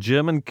 a.k.a. the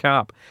German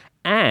Cup,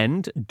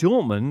 and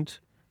Dortmund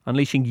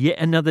unleashing yet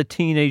another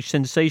teenage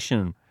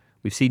sensation.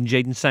 We've seen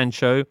Jadon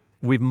Sancho,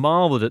 we've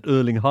marvelled at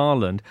Erling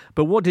Haaland,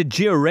 but what did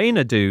Gio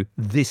Reyna do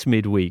this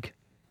midweek?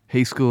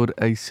 He scored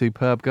a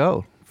superb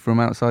goal from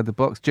outside the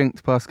box,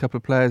 jinked past a couple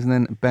of players and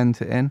then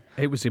bent it in.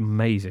 It was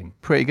amazing.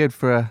 Pretty good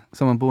for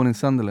someone born in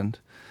Sunderland.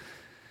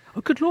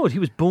 Oh, good Lord, he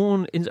was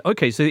born in...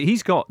 Okay, so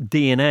he's got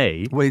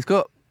DNA. Well, he's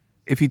got...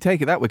 If you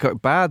take it that way, got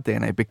bad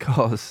DNA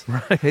because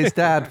his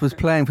dad was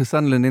playing for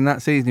Sunderland in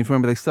that season. If you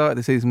remember, they started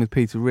the season with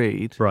Peter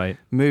Reid, right?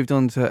 Moved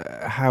on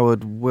to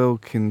Howard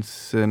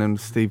Wilkinson and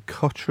Steve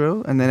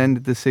Cottrell, and then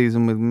ended the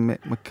season with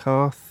Mick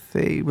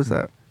McCarthy. Was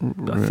that?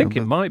 I think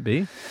it might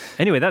be.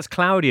 Anyway, that's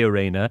Claudio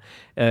Reyna,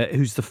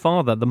 who's the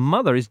father. The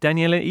mother is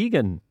Daniela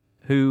Egan,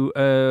 who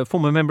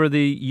former member of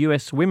the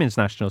US women's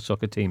national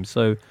soccer team.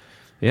 So,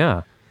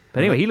 yeah.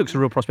 But anyway, he looks a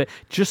real prospect.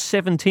 Just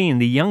 17,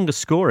 the youngest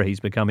scorer he's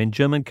become in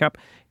German Cup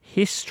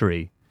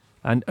history.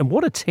 And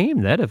what a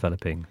team they're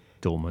developing,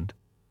 Dortmund.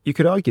 You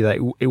could argue that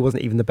it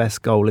wasn't even the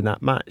best goal in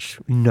that match.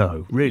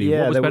 No, really?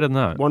 Yeah, what was better than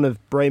that? One of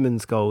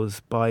Bremen's goals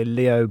by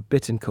Leo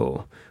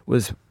Bittencourt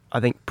was, I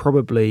think,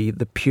 probably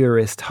the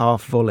purest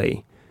half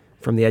volley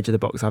from the edge of the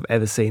box I've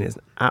ever seen. It's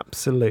an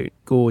absolute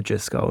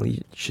gorgeous goal.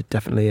 You should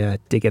definitely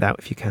dig it out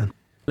if you can.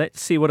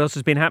 Let's see what else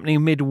has been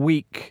happening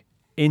midweek.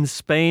 In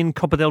Spain,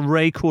 Copa del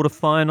Rey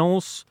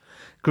quarterfinals.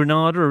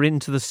 Granada are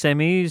into the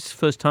semis.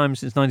 First time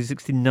since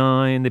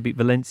 1969. They beat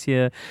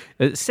Valencia.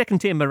 Second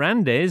tier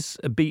Mirandes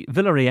beat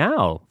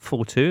Villarreal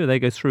 4-2. They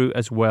go through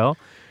as well.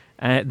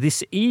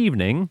 This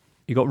evening,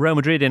 You got Real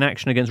Madrid in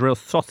action against Real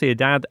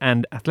Sociedad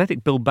and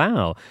Athletic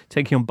Bilbao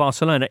taking on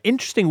Barcelona.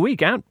 Interesting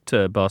week out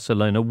to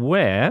Barcelona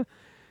where,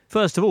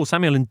 first of all,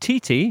 Samuel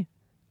Umtiti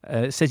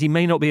says he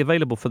may not be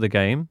available for the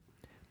game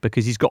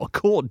because he's got a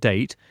court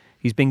date.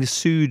 He's being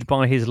sued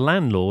by his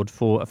landlord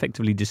for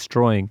effectively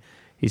destroying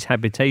his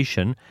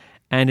habitation.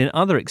 And in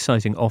other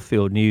exciting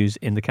off-field news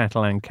in the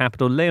Catalan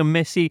capital, Leo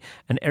Messi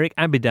and Eric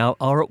Abidal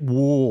are at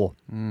war.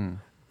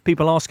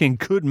 People asking,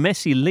 could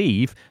Messi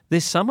leave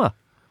this summer?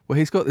 Well,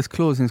 he's got this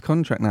clause in his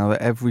contract now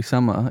that every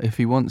summer, if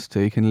he wants to,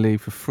 he can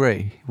leave for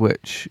free,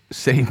 which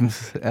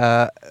seems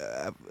a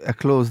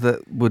clause that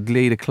would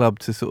lead a club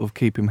to sort of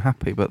keep him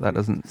happy, but that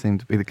doesn't seem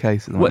to be the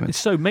case at the moment.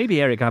 So maybe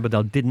Eric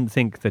Abidal didn't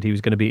think that he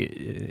was going to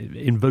be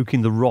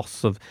invoking the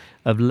wrath of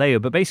Leo,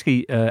 but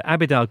basically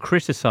Abidal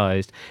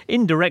criticised,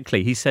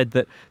 indirectly, he said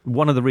that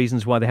one of the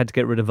reasons why they had to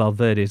get rid of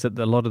Valverde is that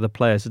a lot of the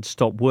players had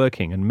stopped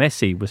working, and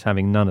Messi was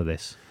having none of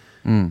this.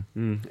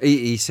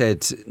 He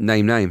said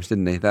name names,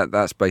 didn't he?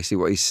 That's basically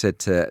what he said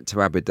to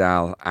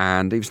Abidal,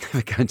 and he was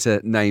never going to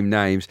name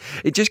names.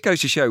 It just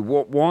goes to show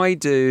why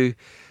do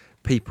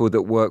people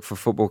that work for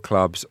football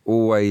clubs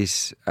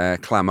always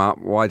clam up?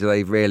 Why do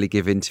they rarely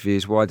give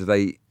interviews? Why do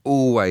they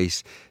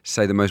always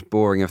say the most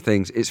boring of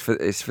things? It's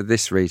for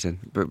this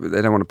reason, but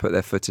they don't want to put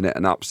their foot in it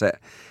and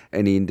upset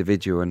any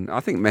individual. And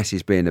I think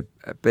Messi's being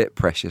a bit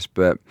precious,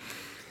 but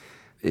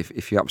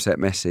if you upset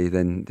Messi,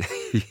 then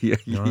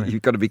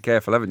you've got to be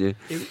careful, haven't you?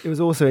 It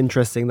was also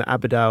interesting that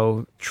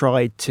Abidal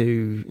tried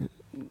to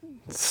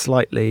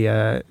slightly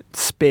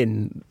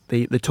spin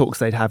the talks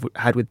they'd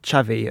had with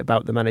Xavi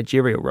about the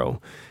managerial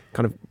role,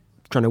 kind of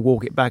trying to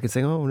walk it back and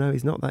saying, oh no,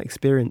 he's not that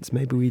experienced,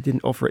 maybe we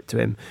didn't offer it to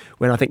him,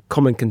 when I think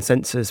common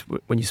consensus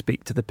when you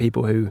speak to the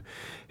people who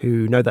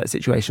know that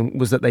situation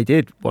was that they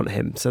did want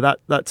him. So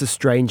that's a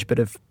strange bit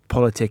of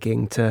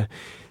politicking to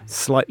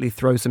slightly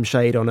throw some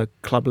shade on a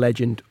club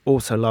legend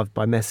also loved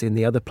by Messi and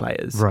the other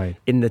players, right,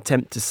 in an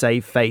attempt to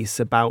save face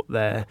about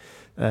their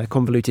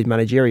convoluted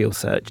managerial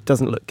search.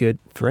 Doesn't look good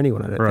for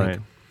anyone, I don't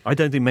think. I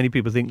don't think many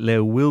people think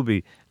Leo will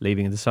be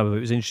leaving in the summer.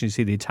 It was interesting to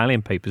see the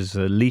Italian papers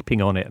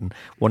leaping on it and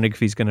wondering if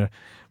he's going to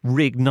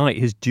reignite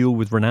his duel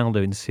with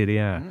Ronaldo in Serie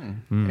A.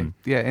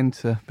 Yeah,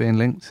 Inter being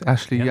linked.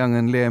 Ashley Young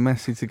and Leo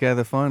Messi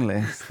together finally.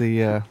 It's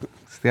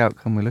the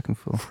outcome we're looking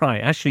for. Right,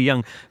 Ashley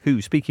Young,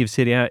 who, speaking of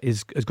Serie A,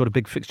 has got a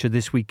big fixture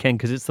this weekend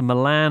because it's the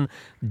Milan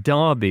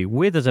derby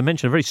with, as I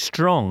mentioned, a very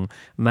strong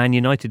Man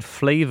United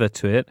flavour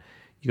to it.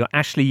 You got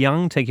Ashley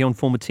Young taking on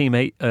former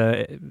teammate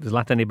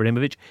Zlatan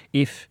Ibrahimovic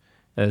if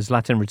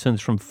Zlatan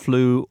returns from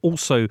flu.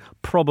 Also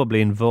probably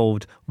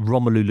involved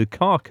Romelu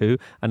Lukaku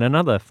and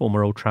another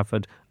former Old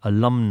Trafford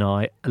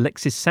alumni,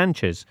 Alexis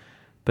Sanchez,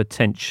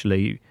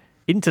 potentially.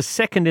 Into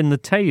second in the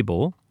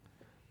table,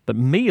 but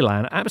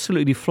Milan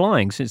absolutely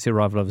flying since the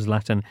arrival of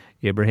Zlatan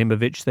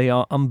Ibrahimovic. They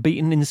are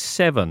unbeaten in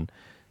 7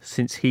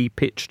 since he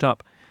pitched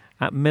up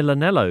at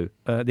Milanello.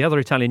 The other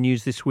Italian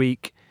news this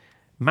week,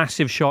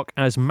 massive shock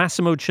as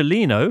Massimo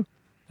Cellino,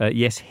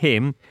 yes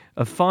him,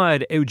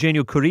 fired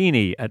Eugenio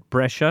Corini at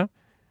Brescia.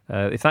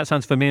 If that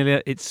sounds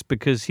familiar, it's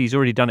because he's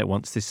already done it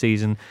once this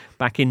season.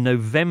 Back in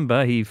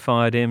November, he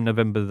fired him,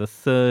 November the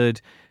 3rd,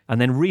 and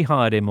then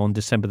rehired him on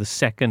December the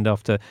 2nd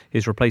after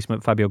his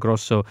replacement, Fabio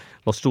Grosso,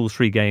 lost all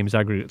 3 games,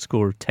 aggregate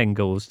score of 10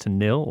 goals to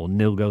 0, or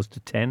 0 goals to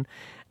 10.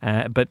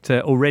 But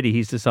already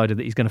he's decided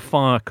that he's going to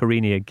fire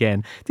Carini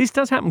again. This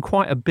does happen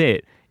quite a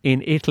bit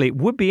in Italy. It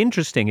would be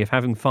interesting if,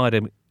 having fired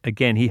him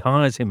again, he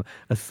hires him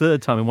a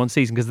 3rd time in one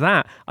season, because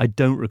that I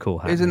don't recall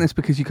happening. Isn't this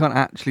because you can't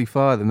actually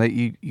fire them?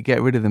 You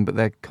get rid of them, but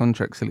their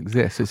contract still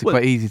exists, so it's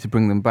quite easy to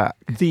bring them back.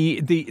 The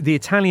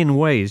Italian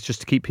way is just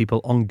to keep people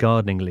on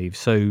gardening leave.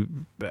 So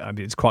I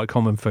mean, it's quite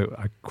common.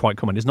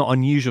 It's not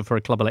unusual for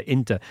a club like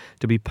Inter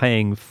to be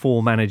paying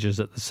 4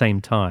 managers at the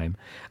same time,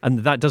 and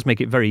that does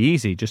make it very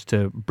easy just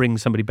to bring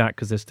somebody back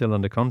because they're still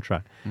under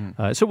contract.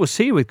 So we'll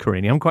see with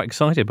Carini. I'm quite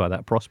excited by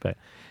that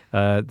prospect.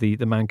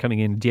 The man coming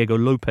in, Diego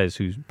Lopez,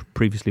 who's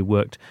previously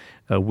worked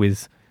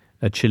with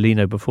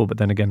Cellino before, but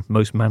then again,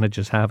 most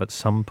managers have at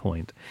some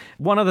point.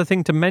 One other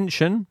thing to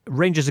mention,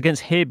 Rangers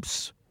against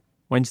Hibs,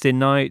 Wednesday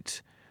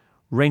night.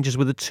 Rangers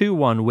with a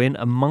 2-1 win.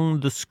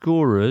 Among the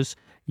scorers,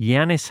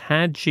 Yanis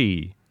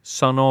Hadji,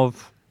 son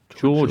of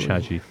George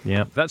Hadji.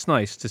 Yeah, that's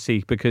nice to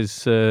see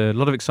because a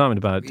lot of excitement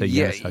about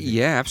Yanis Hadji.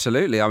 Yeah,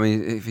 absolutely. I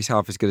mean, if he's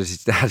half as good as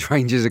his dad,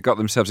 Rangers have got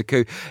themselves a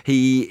coup.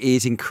 He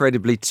is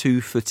incredibly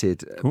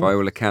two-footed by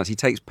all accounts. He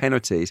takes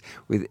penalties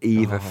with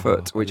either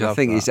foot, which I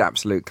think is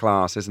absolute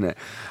class, isn't it?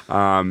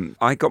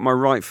 I got my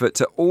right foot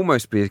to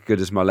almost be as good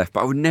as my left,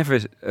 but I would never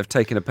have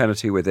taken a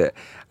penalty with it,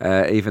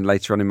 even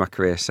later on in my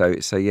career. So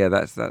yeah,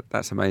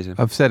 that's amazing.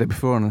 I've said it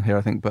before on here,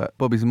 I think, but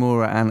Bobby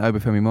Zamora and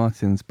Obafemi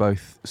Martins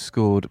both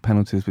scored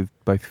penalties with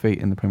both feet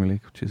in the Premier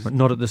League, which is... But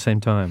not at the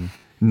same time?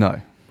 No.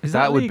 Is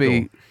that would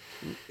legal?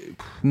 be...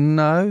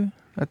 No,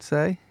 I'd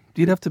say.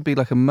 You'd have to be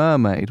like a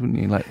mermaid, wouldn't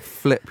you? Like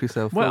flip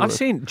yourself forward. I've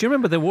seen... Do you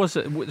remember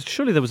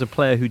surely there was a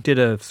player who did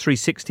a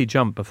 360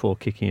 jump before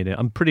kicking it in?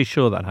 I'm pretty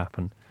sure that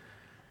happened.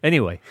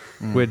 Anyway,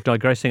 we're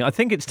digressing. I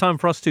think it's time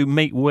for us to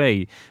make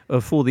way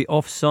for the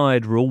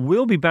offside rule.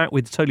 We'll be back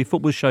with the Totally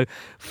Football Show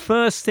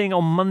first thing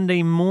on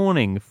Monday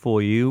morning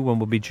for you, when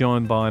we'll be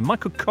joined by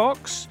Michael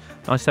Cox.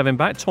 Nice to have him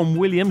back. Tom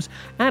Williams,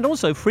 and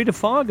also Frida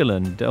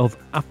Fagerlund of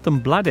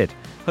Aftonbladet.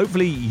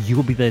 Hopefully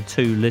you'll be there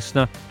too,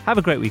 listener. Have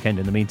a great weekend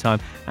in the meantime.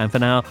 And for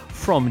now,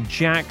 from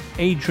Jack,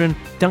 Adrian,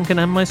 Duncan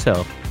and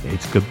myself,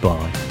 it's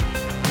goodbye.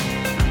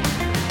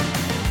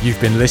 You've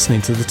been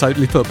listening to The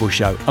Totally Football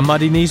Show, a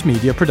Muddy Knees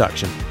Media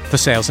production. For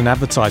sales and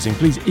advertising,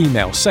 please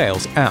email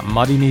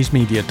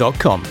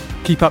sales@muddykneesmedia.com.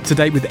 Keep up to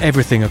date with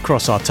everything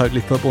across our Totally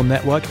Football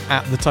network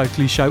at The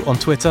Totally Show on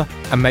Twitter,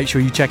 and make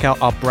sure you check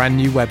out our brand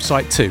new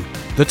website too,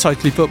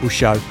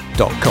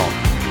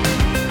 thetotallyfootballshow.com.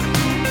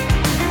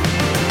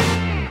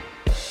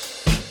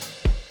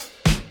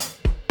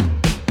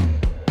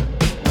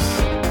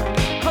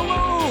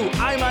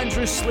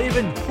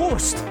 Slavin,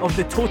 host of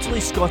the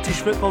Totally Scottish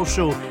Football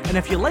Show, and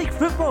if you like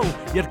football,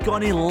 you're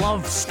gonna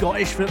love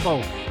Scottish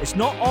football. It's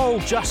not all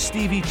just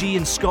Stevie G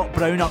and Scott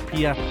Brown up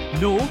here,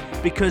 no,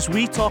 because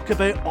we talk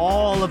about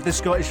all of the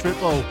Scottish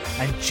football,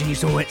 and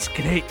geez, oh, it's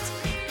great.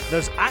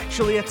 There's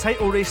actually a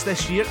title race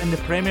this year in the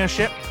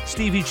Premiership.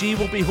 Stevie G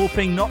will be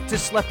hoping not to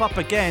slip up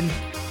again.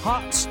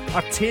 Hearts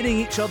are tearing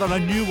each other a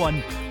new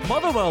one.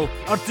 Motherwell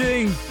are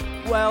doing...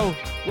 Well,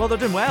 they're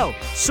doing well.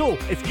 So,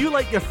 if you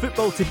like your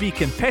football to be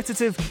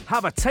competitive,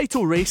 have a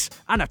title race,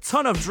 and a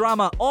ton of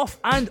drama off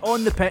and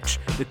on the pitch,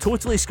 the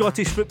Totally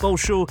Scottish Football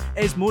Show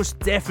is most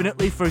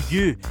definitely for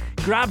you.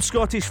 Grab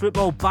Scottish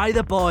football by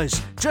the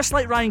balls, just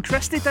like Ryan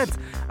Christie did,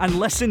 and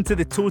listen to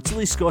the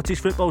Totally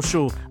Scottish Football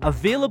Show,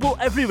 available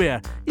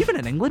everywhere, even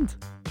in England.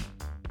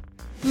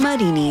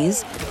 Muddy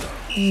Knees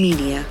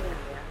Media.